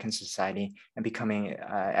into American society and becoming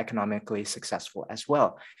economically successful as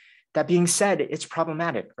well. That being said, it's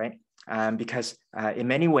problematic, right? Because in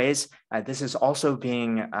many ways, this is also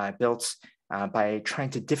being built by trying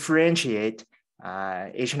to differentiate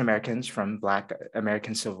Asian Americans from Black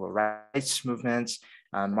American civil rights movements.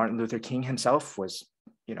 Martin Luther King himself was,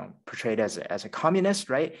 portrayed as a communist,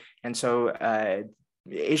 right? And so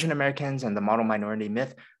Asian Americans and the model minority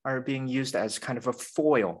myth are being used as kind of a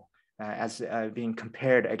foil, as being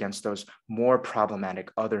compared against those more problematic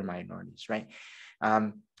other minorities, right?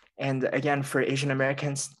 And again, for Asian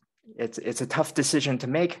Americans, it's a tough decision to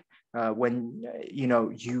make when you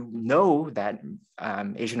know that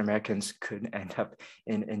Asian Americans could end up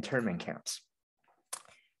in internment camps.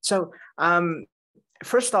 So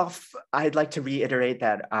first off, I'd like to reiterate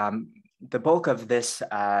that the bulk of this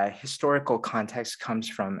historical context comes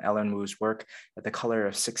from Ellen Wu's work, The Color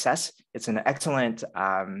of Success. It's an excellent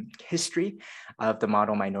history of the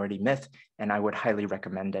model minority myth, and I would highly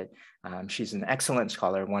recommend it. She's an excellent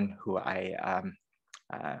scholar, one who I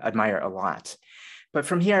admire a lot. But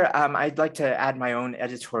from here, I'd like to add my own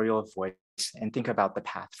editorial voice and think about the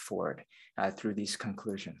path forward through these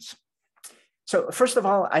conclusions. So first of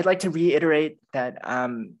all, I'd like to reiterate that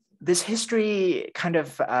this history kind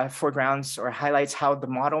of foregrounds or highlights how the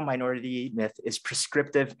model minority myth is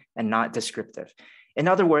prescriptive and not descriptive. In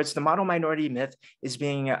other words, the model minority myth is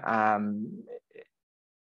being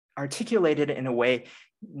articulated in a way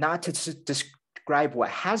not to describe what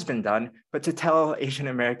has been done, but to tell Asian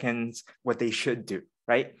Americans what they should do,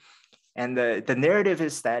 right? And the narrative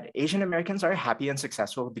is that Asian Americans are happy and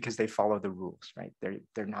successful because they follow the rules, right?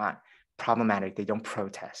 They're not problematic, they don't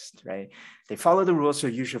protest, right? They follow the rules, so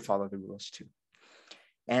you should follow the rules too.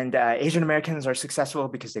 And Asian Americans are successful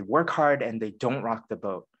because they work hard and they don't rock the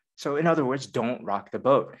boat. So in other words, don't rock the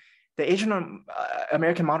boat. The Asian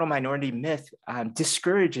American model minority myth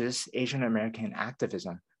discourages Asian American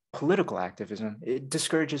activism, political activism. It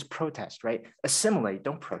discourages protest, right? Assimilate,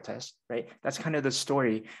 don't protest, right? That's kind of the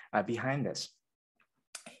story behind this.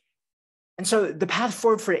 And so the path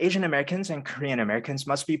forward for Asian Americans and Korean Americans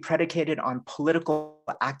must be predicated on political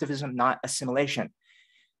activism, not assimilation.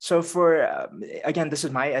 So for, again, this is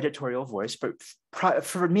my editorial voice, but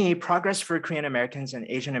for me, progress for Korean Americans and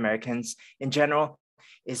Asian Americans in general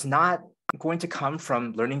is not going to come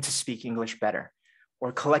from learning to speak English better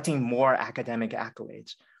or collecting more academic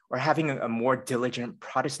accolades or having a more diligent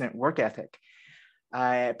Protestant work ethic.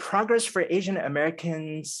 Progress for Asian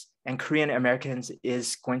Americans and Korean Americans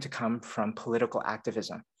is going to come from political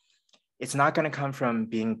activism. It's not going to come from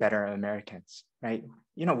being better Americans, right?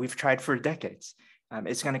 You know, we've tried for decades.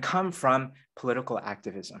 It's going to come from political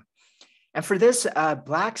activism. And for this,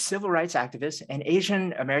 Black civil rights activists and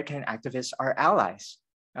Asian American activists are allies.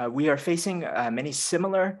 We are facing many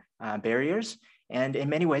similar barriers, and in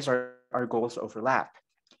many ways, our goals overlap.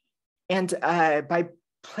 And by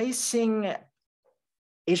placing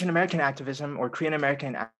Asian American activism or Korean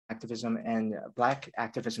American activism and Black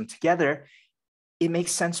activism together, it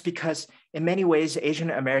makes sense because in many ways,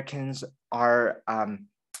 Asian Americans are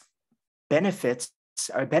benefit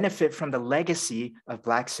from the legacy of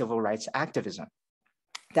Black civil rights activism.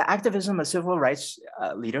 The activism of civil rights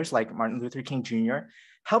leaders like Martin Luther King Jr.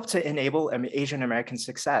 helped to enable Asian American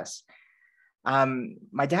success.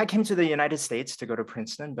 My dad came to the United States to go to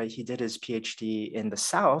Princeton, but he did his PhD in the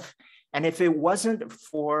South. And if it wasn't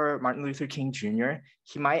for Martin Luther King Jr.,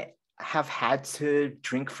 he might have had to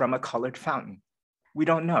drink from a colored fountain. We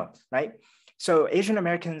don't know, right? So Asian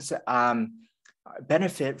Americans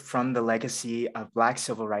benefit from the legacy of Black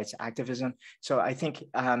civil rights activism. So I think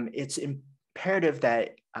it's imperative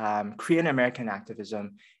that Korean American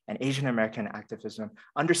activism and Asian American activism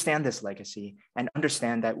understand this legacy and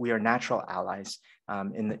understand that we are natural allies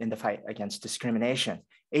in the fight against discrimination.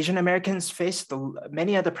 Asian Americans face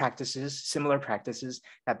many of the practices, similar practices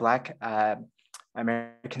that Black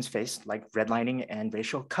Americans face, like redlining and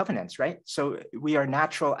racial covenants, right? So we are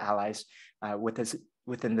natural allies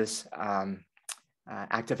within this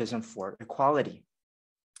activism for equality.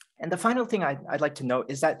 And the final thing I'd like to note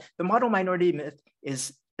is that the model minority myth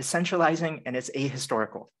is essentializing and it's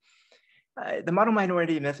ahistorical. The model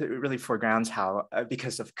minority myth really foregrounds how,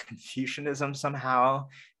 because of Confucianism somehow,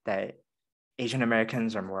 that Asian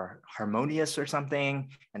Americans are more harmonious or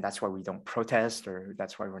something, and that's why we don't protest, or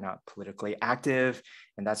that's why we're not politically active,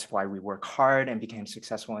 and that's why we work hard and became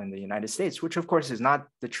successful in the United States, which of course is not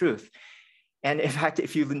the truth. And in fact,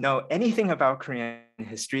 if you know anything about Korean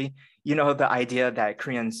history, you know the idea that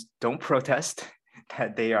Koreans don't protest,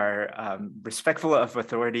 that they are respectful of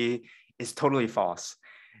authority is totally false.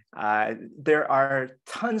 There are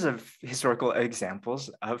tons of historical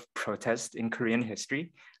examples of protest in Korean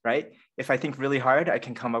history, right? If I think really hard, I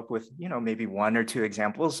can come up with, maybe 1 or 2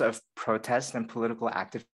 examples of protest and political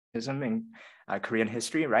activism in Korean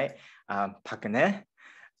history, right? Park Geun-hye,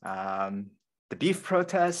 the beef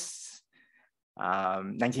protests,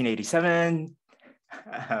 1987,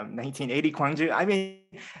 1980 Gwangju. I mean,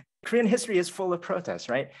 Korean history is full of protests,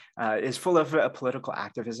 right? Is full of political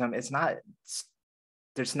activism.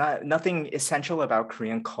 There's nothing essential about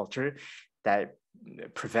Korean culture that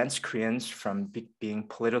prevents Koreans from being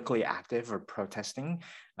politically active or protesting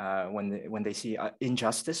when they see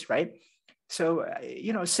injustice, right? So,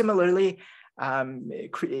 similarly,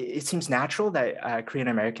 it seems natural that Korean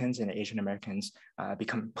Americans and Asian Americans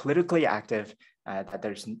become politically active, that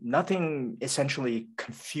there's nothing essentially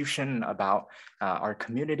Confucian about our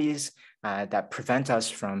communities that prevent us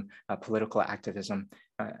from political activism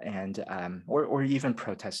or even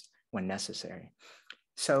protest when necessary.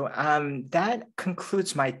 So that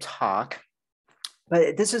concludes my talk.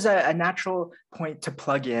 But this is a natural point to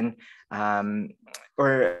plug in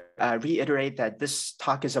or reiterate that this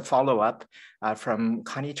talk is a follow-up from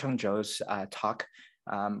Connie Chung-jo's talk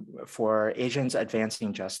for Asians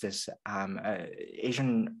Advancing Justice,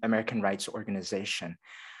 Asian American Rights Organization.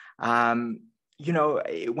 You know,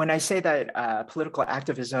 when I say that political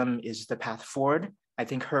activism is the path forward, I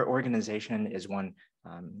think her organization is one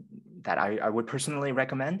that I would personally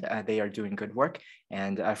recommend. They are doing good work,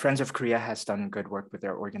 and Friends of Korea has done good work with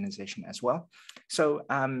their organization as well. So,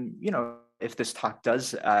 you know, if this talk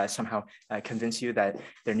does somehow convince you that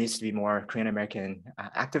there needs to be more Korean American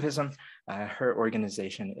activism, her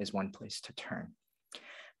organization is one place to turn.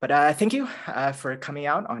 But thank you for coming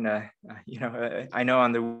out on a, you know, I know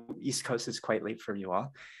on the East Coast it's quite late for you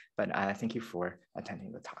all, but thank you for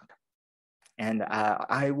attending the talk. And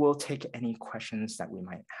I will take any questions that we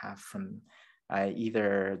might have from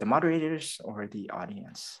either the moderators or the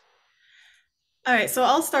audience. All right, so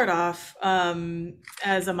I'll start off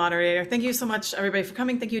as a moderator. Thank you so much, everybody, for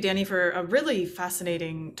coming. Thank you, Danny, for a really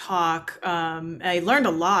fascinating talk. I learned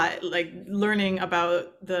a lot, like learning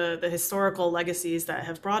about the historical legacies that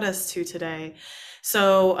have brought us to today.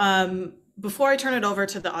 So before I turn it over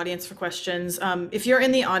to the audience for questions, if you're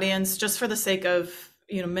in the audience, just for the sake of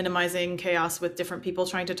minimizing chaos with different people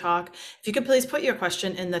trying to talk, if you could please put your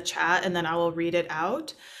question in the chat and then I will read it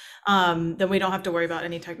out. Then we don't have to worry about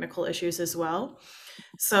any technical issues as well.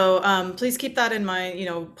 So please keep that in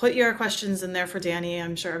mind, put your questions in there for Danny.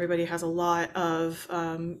 I'm sure everybody has a lot of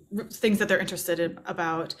things that they're interested in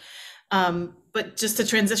about. But just to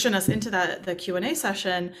transition us into the Q&A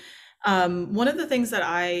session, one of the things that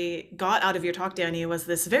I got out of your talk, Danny, was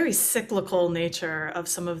this very cyclical nature of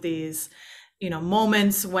some of these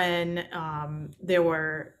moments when there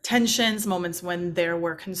were tensions, moments when there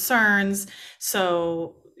were concerns.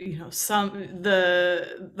 So,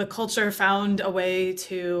 the culture found a way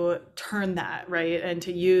to turn that, right, and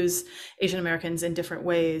to use Asian Americans in different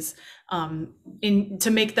ways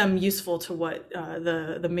to make them useful to what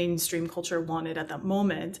the mainstream culture wanted at that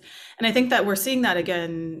moment. And I think that we're seeing that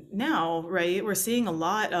again now, right? We're seeing a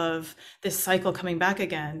lot of this cycle coming back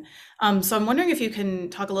again. So I'm wondering if you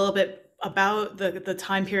can talk a little bit about the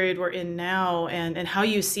time period we're in now and how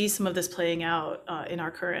you see some of this playing out in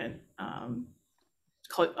our current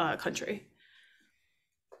country.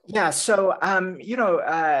 Yeah, so,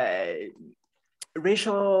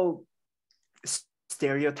 racial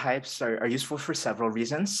stereotypes are useful for several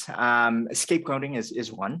reasons. Scapegoating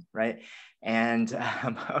is one, right? And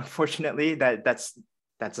unfortunately, that's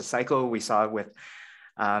a cycle we saw with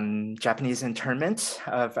Japanese internment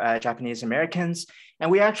of Japanese Americans. And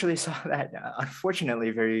we actually saw that, unfortunately,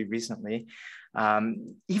 very recently,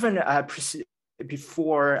 even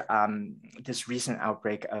before this recent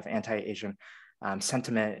outbreak of anti-Asian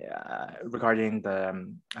sentiment regarding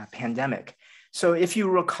the pandemic. So if you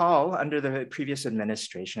recall, under the previous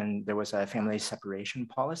administration, there was a family separation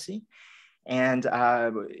policy. And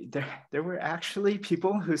there were actually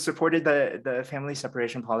people who supported the family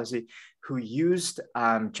separation policy who used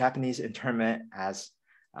Japanese internment as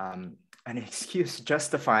an excuse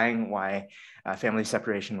justifying why family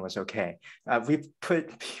separation was okay. We've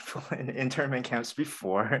put people in internment camps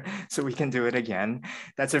before, so we can do it again.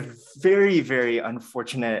 That's a very, very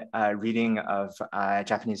unfortunate reading of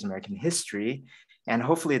Japanese American history. And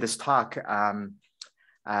hopefully this talk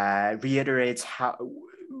reiterates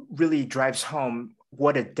really drives home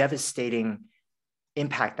what a devastating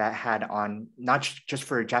impact that had on not just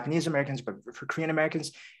for Japanese Americans, but for Korean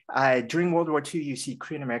Americans. During World War II, you see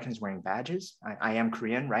Korean Americans wearing badges. I am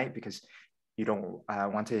Korean, right? Because you don't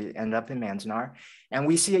want to end up in Manzanar. And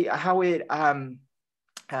we see how it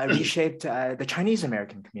reshaped the Chinese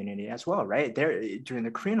American community as well, right? During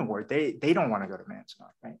the Korean War, they don't want to go to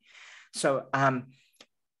Manzanar, right? So,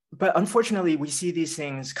 but unfortunately, we see these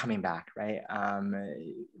things coming back, right?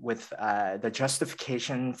 With the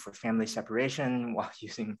justification for family separation while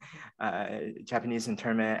using Japanese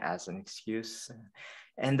internment as an excuse.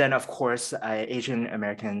 And then, of course, Asian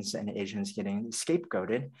Americans and Asians getting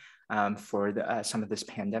scapegoated for some of this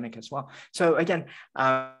pandemic as well. So again,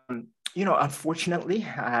 unfortunately,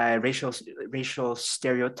 racial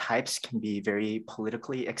stereotypes can be very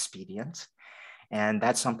politically expedient. And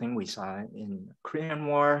that's something we saw in Korean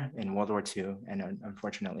War, in World War II, and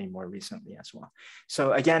unfortunately more recently as well.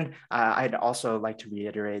 So again, I'd also like to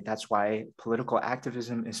reiterate, that's why political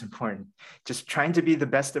activism is important. Just trying to be the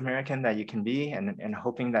best American that you can be and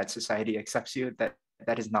hoping that society accepts you,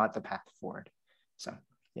 that is not the path forward. So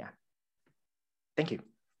yeah, thank you.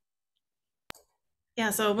 Yeah,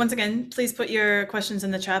 so once again, please put your questions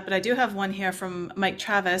in the chat, but I do have one here from Mike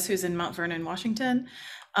Travis, who's in Mount Vernon, Washington.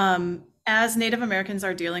 As Native Americans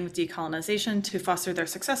are dealing with decolonization to foster their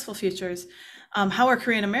successful futures, how are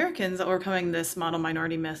Korean Americans overcoming this model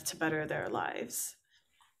minority myth to better their lives?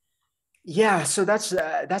 Yeah, so that's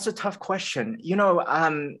a tough question. You know,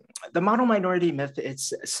 the model minority myth,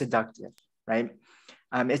 it's seductive, right?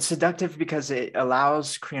 It's seductive because it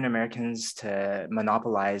allows Korean Americans to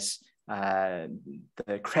monopolize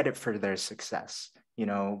the credit for their success. You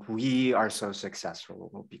know, we are so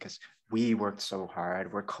successful because we worked so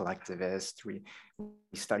hard, we're collectivists, we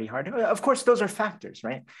study hard. Of course, those are factors,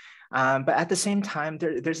 right? But at the same time,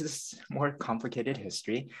 there's this more complicated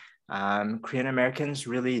history. Korean Americans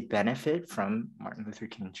really benefit from Martin Luther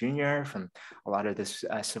King Jr., from a lot of this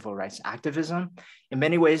civil rights activism. In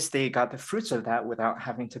many ways, they got the fruits of that without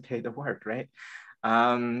having to pay the work, right?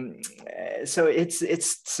 So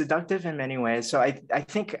it's seductive in many ways. So I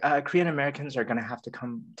think Korean Americans are going to have to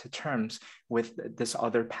come to terms with this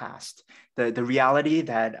other past, the reality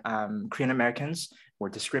that Korean Americans were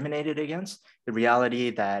discriminated against, the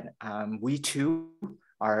reality that we too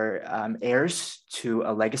are heirs to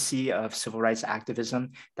a legacy of civil rights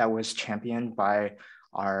activism that was championed by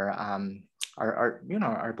our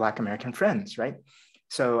Black American friends, right?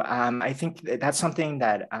 So I think that's something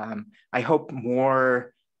that I hope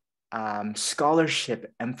more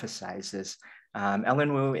scholarship emphasizes.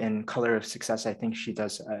 Ellen Wu in Color of Success, I think she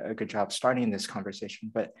does a good job starting this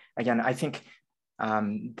conversation. But again, I think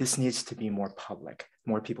this needs to be more public.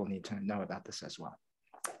 More people need to know about this as well.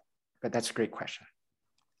 But that's a great question.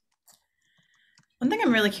 One thing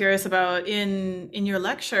I'm really curious about in your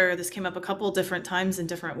lecture, this came up a couple different times in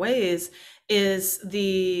different ways, is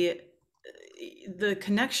the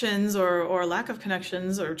connections or lack of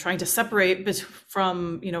connections, or trying to separate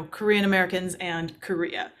from, you know, Korean Americans and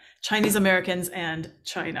Korea, Chinese Americans and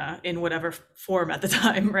China in whatever form at the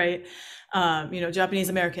time, right? You know, Japanese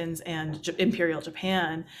Americans and Imperial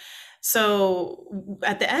Japan. So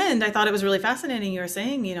at the end, I thought it was really fascinating. You were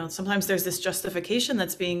saying, you know, sometimes there's this justification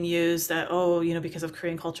that's being used that, oh, you know, because of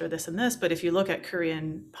Korean culture, this and this. But if you look at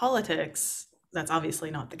Korean politics, that's obviously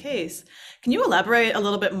not the case. Can you elaborate a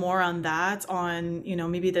little bit more on that, on, you know,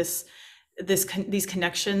 maybe these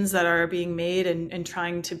connections that are being made and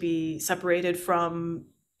trying to be separated from,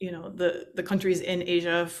 you know, the countries in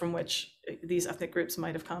Asia from which these ethnic groups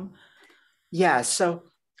might have come? Yeah, so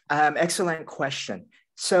excellent question.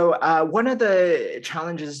 So one of the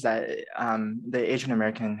challenges that the Asian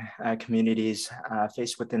American communities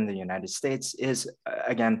face within the United States is,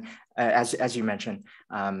 again, as you mentioned,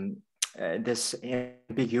 this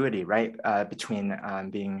ambiguity, right, between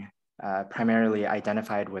being primarily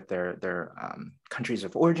identified with their countries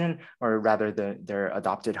of origin, or rather their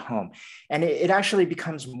adopted home. And it actually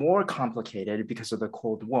becomes more complicated because of the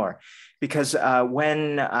Cold War, because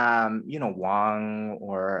when you know, Wang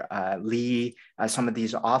or Lee, some of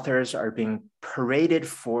these authors are being paraded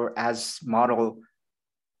as model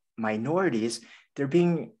minorities, they're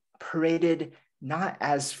being paraded not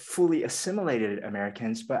as fully assimilated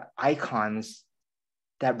Americans, but icons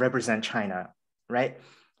that represent China, right?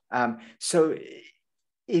 So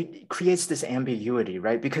it creates this ambiguity,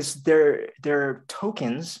 right? Because they're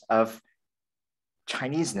tokens of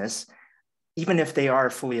Chineseness, even if they are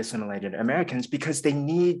fully assimilated Americans, because they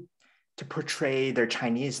need to portray their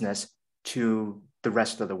Chineseness to the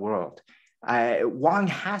rest of the world. Wang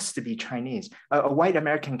has to be Chinese. A white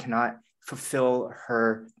American cannot fulfill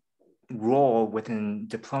her role within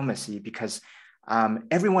diplomacy, because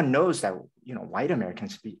everyone knows that, you know, white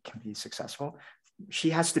Americans can be successful.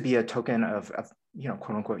 She has to be a token of you know,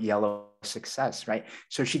 quote unquote yellow success, right?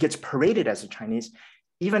 So she gets paraded as a Chinese,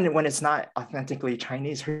 even when it's not authentically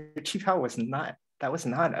Chinese. Her qipao was not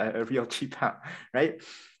a real qipao, right?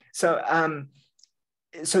 So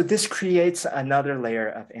so this creates another layer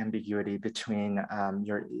of ambiguity between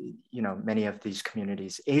you know, many of these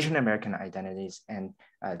communities' Asian American identities and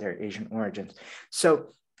their Asian origins. So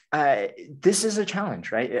this is a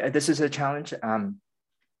challenge, right? This is a challenge.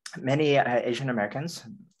 Many Asian Americans,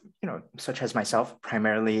 you know, such as myself,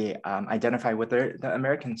 primarily identify with the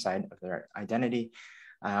American side of their identity,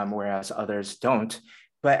 whereas others don't.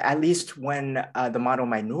 But at least when the model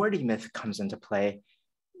minority myth comes into play,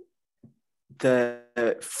 the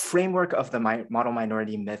framework of the model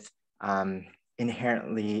minority myth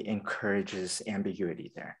inherently encourages ambiguity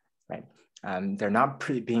there, right? They're not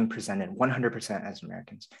being presented 100% as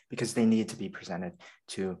Americans because they need to be presented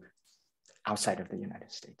to outside of the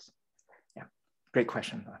United States. Yeah, great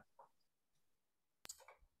question.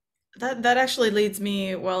 That actually leads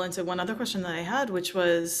me well into one other question that I had, which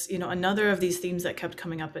was, another of these themes that kept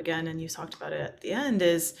coming up again, and you talked about it at the end,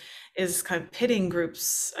 is kind of pitting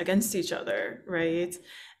groups against each other, right?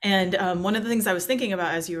 And one of the things I was thinking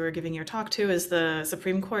about as you were giving your talk too is the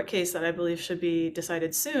Supreme Court case that I believe should be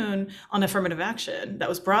decided soon on affirmative action that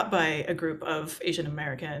was brought by a group of Asian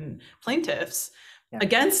American plaintiffs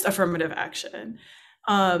against affirmative action.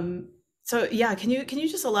 So yeah, can you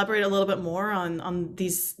just elaborate a little bit more on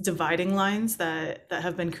these dividing lines that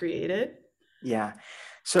have been created? Yeah.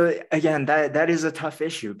 So again, that is a tough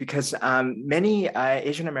issue because many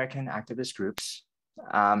Asian American activist groups,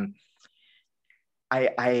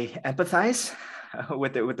 I empathize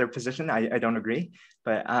with their position. I don't agree,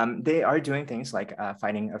 but they are doing things like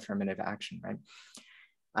fighting affirmative action, right?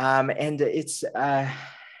 And it's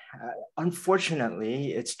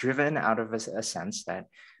unfortunately it's driven out of a sense that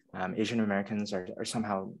Asian Americans are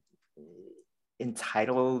somehow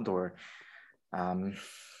entitled or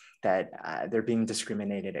that they're being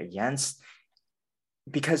discriminated against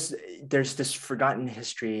because there's this forgotten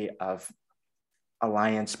history of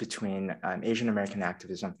alliance between Asian American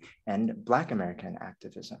activism and Black American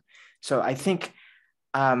activism. So I think,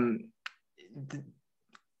 at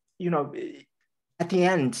the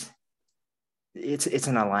end, it's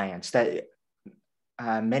an alliance that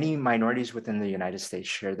many minorities within the United States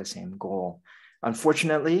share the same goal.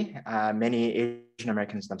 Unfortunately, many Asian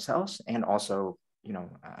Americans themselves and also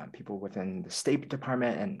people within the State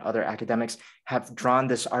Department and other academics have drawn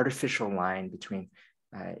this artificial line between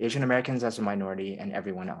Asian Americans as a minority and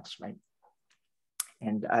everyone else, right?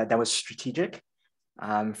 And that was strategic.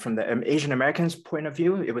 From the Asian Americans' point of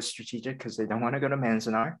view, it was strategic because they don't want to go to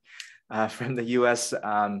Manzanar. From the US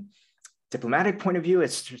diplomatic point of view,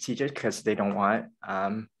 it's strategic because they don't want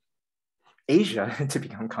Asia to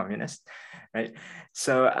become communist, right?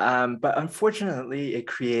 So, but unfortunately, it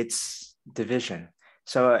creates division.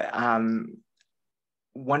 So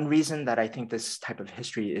one reason that I think this type of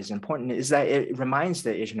history is important is that it reminds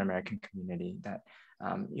the Asian American community that,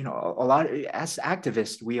 a lot as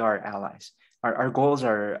activists, we are allies. Our goals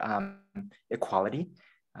are equality,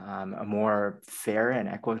 a more fair and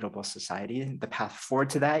equitable society. The path forward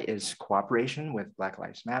to that is cooperation with Black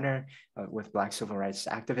Lives Matter, with Black civil rights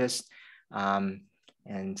activists. And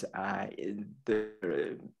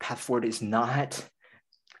the path forward is not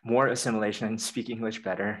more assimilation, speak English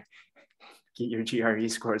better, get your GRE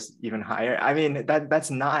scores even higher. I mean, that's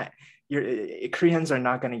not, Korean Americans are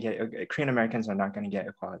not going to get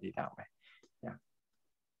equality that way. Yeah.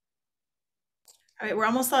 All right, we're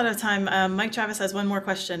almost out of time. Mike Travis has one more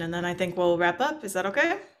question and then I think we'll wrap up. Is that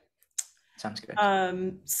okay? Sounds good.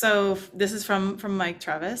 So this is from Mike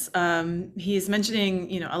Travis. He's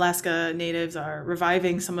mentioning, Alaska Natives are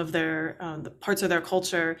reviving some of their the parts of their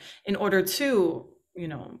culture in order to,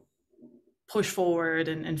 push forward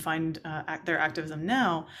and find their activism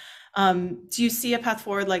now. Do you see a path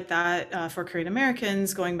forward like that for Korean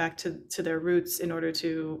Americans going back to their roots in order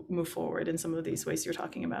to move forward in some of these ways you're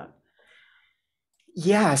talking about?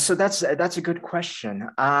 Yeah, so that's a good question.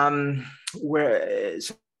 So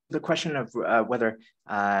the question of whether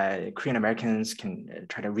Korean Americans can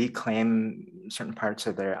try to reclaim certain parts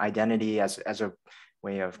of their identity as a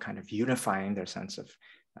way of kind of unifying their sense of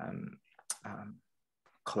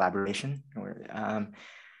collaboration.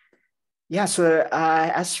 Yeah, so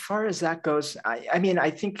as far as that goes, I mean,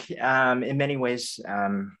 I think in many ways,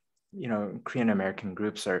 Korean American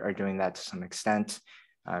groups are doing that to some extent.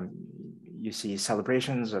 You see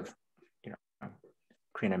celebrations of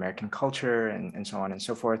Korean American culture and so on and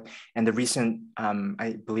so forth. And the recent,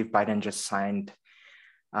 I believe Biden just signed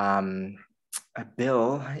a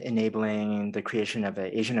bill enabling the creation of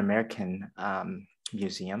an Asian American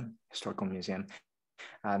museum, historical museum.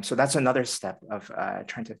 So that's another step of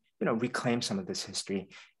trying to reclaim some of this history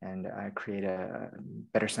and create a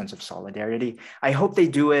better sense of solidarity. I hope they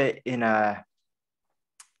do it in a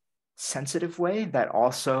sensitive way that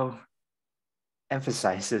also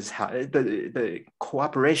emphasizes how the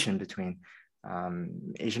cooperation between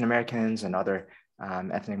Asian Americans and other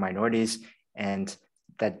ethnic minorities, and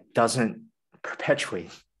that doesn't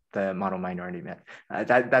perpetuate the model minority myth.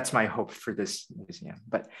 That's my hope for this museum.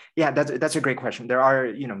 But yeah, that's a great question. There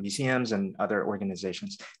are museums and other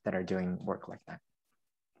organizations that are doing work like that.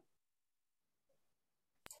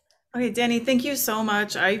 Okay, Danny, thank you so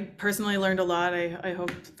much. I personally learned a lot. I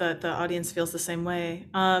hope that the audience feels the same way.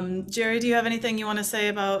 Jerry, do you have anything you want to say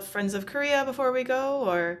about Friends of Korea before we go,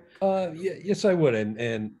 or? Yeah, yes, I would.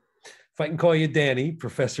 And if I can call you Danny,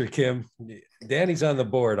 Professor Kim, Danny's on the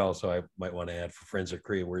board also, I might want to add for Friends of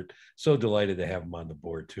Korea. We're so delighted to have him on the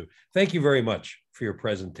board too. Thank you very much for your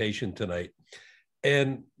presentation tonight.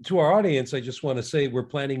 And to our audience, I just want to say we're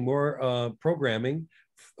planning more programming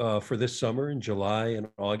for this summer in July and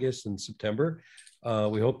August and September.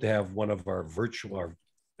 We hope to have one of our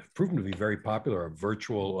proven to be very popular, our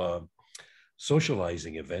virtual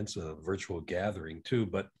socializing events, a virtual gathering too.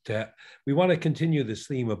 But we want to continue this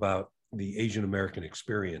theme about the Asian American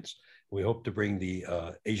experience. We hope to bring the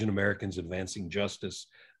Asian Americans Advancing Justice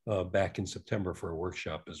back in September for a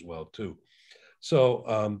workshop as well too.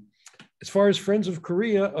 So as far as Friends of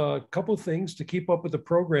Korea, a couple of things to keep up with the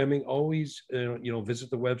programming. Always,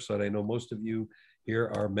 visit the website. I know most of you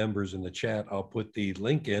here are members in the chat. I'll put the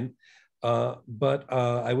link in. But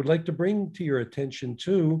I would like to bring to your attention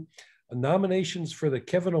too, nominations for the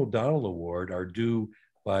Kevin O'Donnell Award are due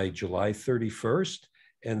by July 31st,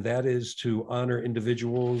 and that is to honor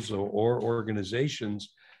individuals or organizations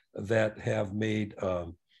that have made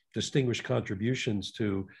distinguished contributions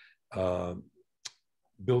to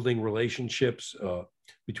building relationships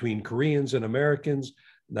between Koreans and Americans,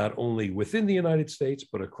 not only within the United States,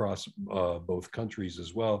 but across both countries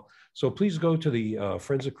as well. So please go to the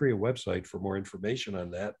Friends of Korea website for more information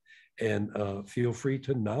on that, and feel free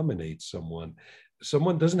to nominate someone.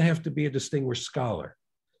 Someone doesn't have to be a distinguished scholar.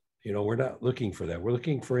 We're not looking for that. We're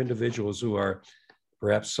looking for individuals who are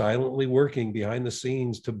perhaps silently working behind the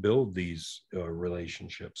scenes to build these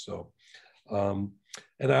relationships. So,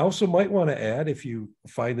 and I also might want to add, if you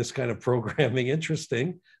find this kind of programming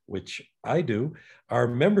interesting, which I do, our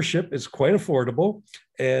membership is quite affordable.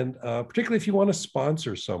 And particularly if you want to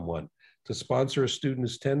sponsor someone, to sponsor a student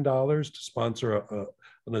is $10, to sponsor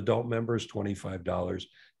an adult member is $25.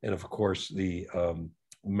 And of course, the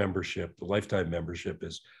membership, the lifetime membership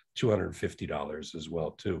is $250 as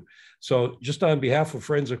well too. So just on behalf of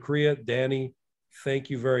Friends of Korea, Danny, thank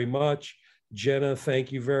you very much. Jenna,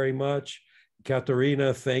 thank you very much.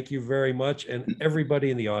 Katerina, thank you very much. And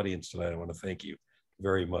everybody in the audience tonight, I want to thank you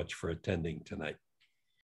very much for attending tonight.